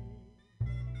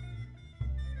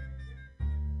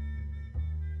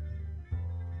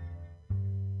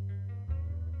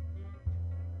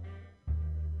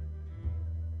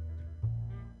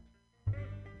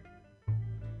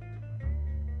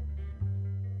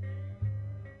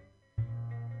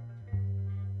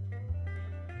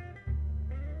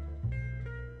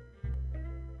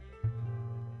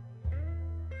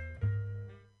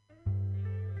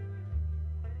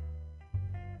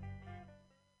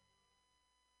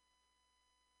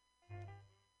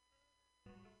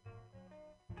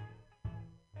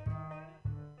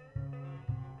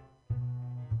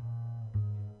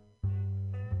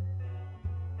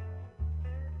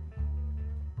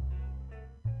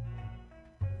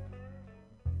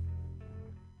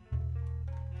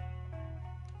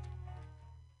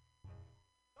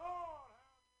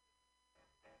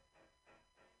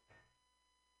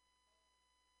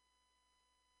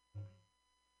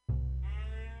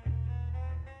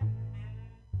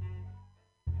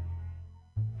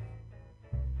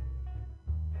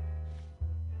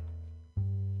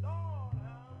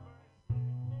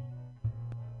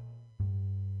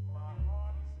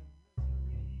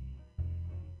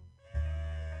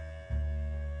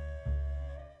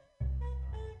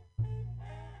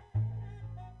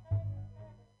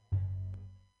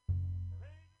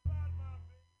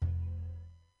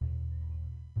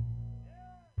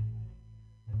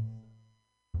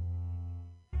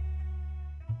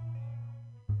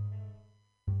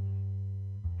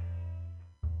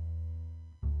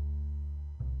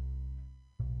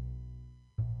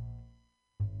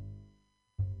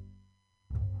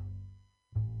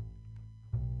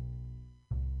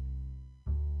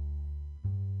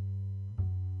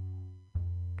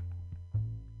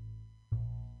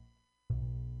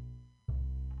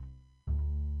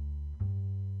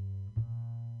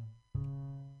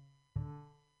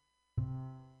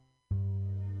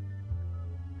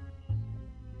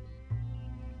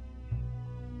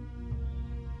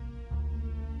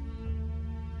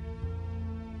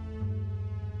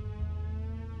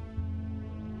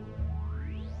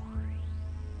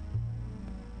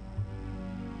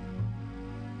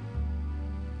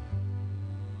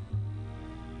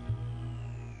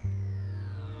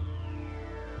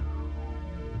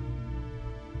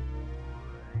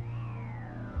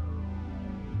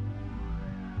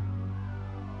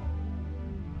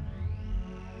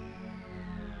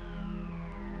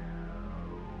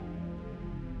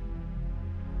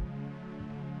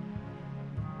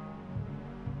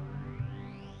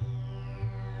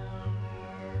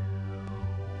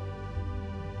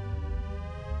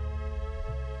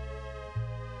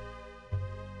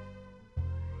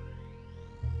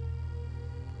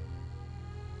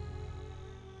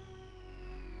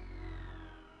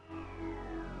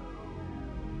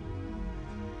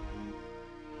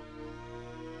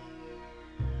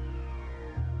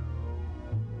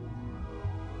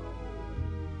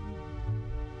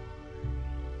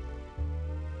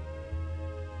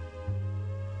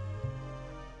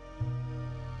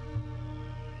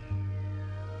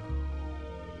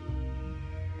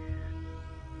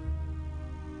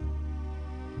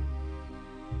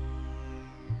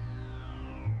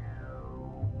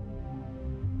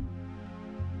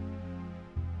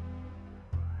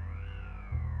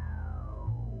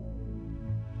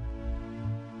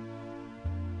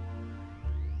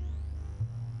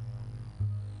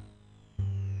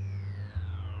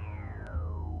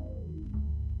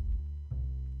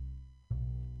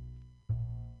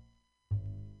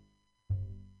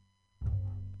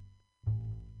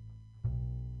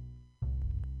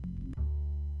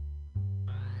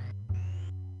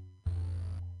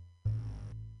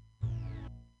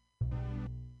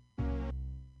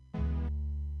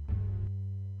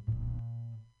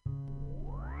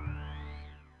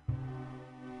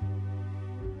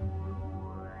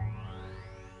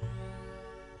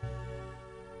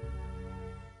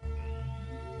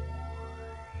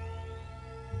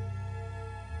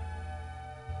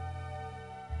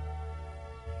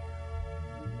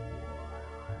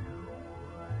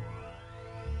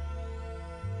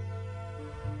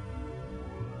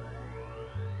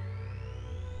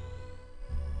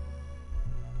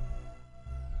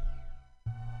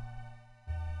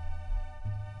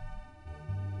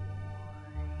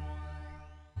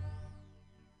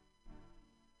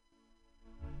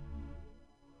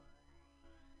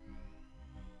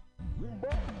 Boom,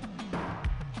 boom.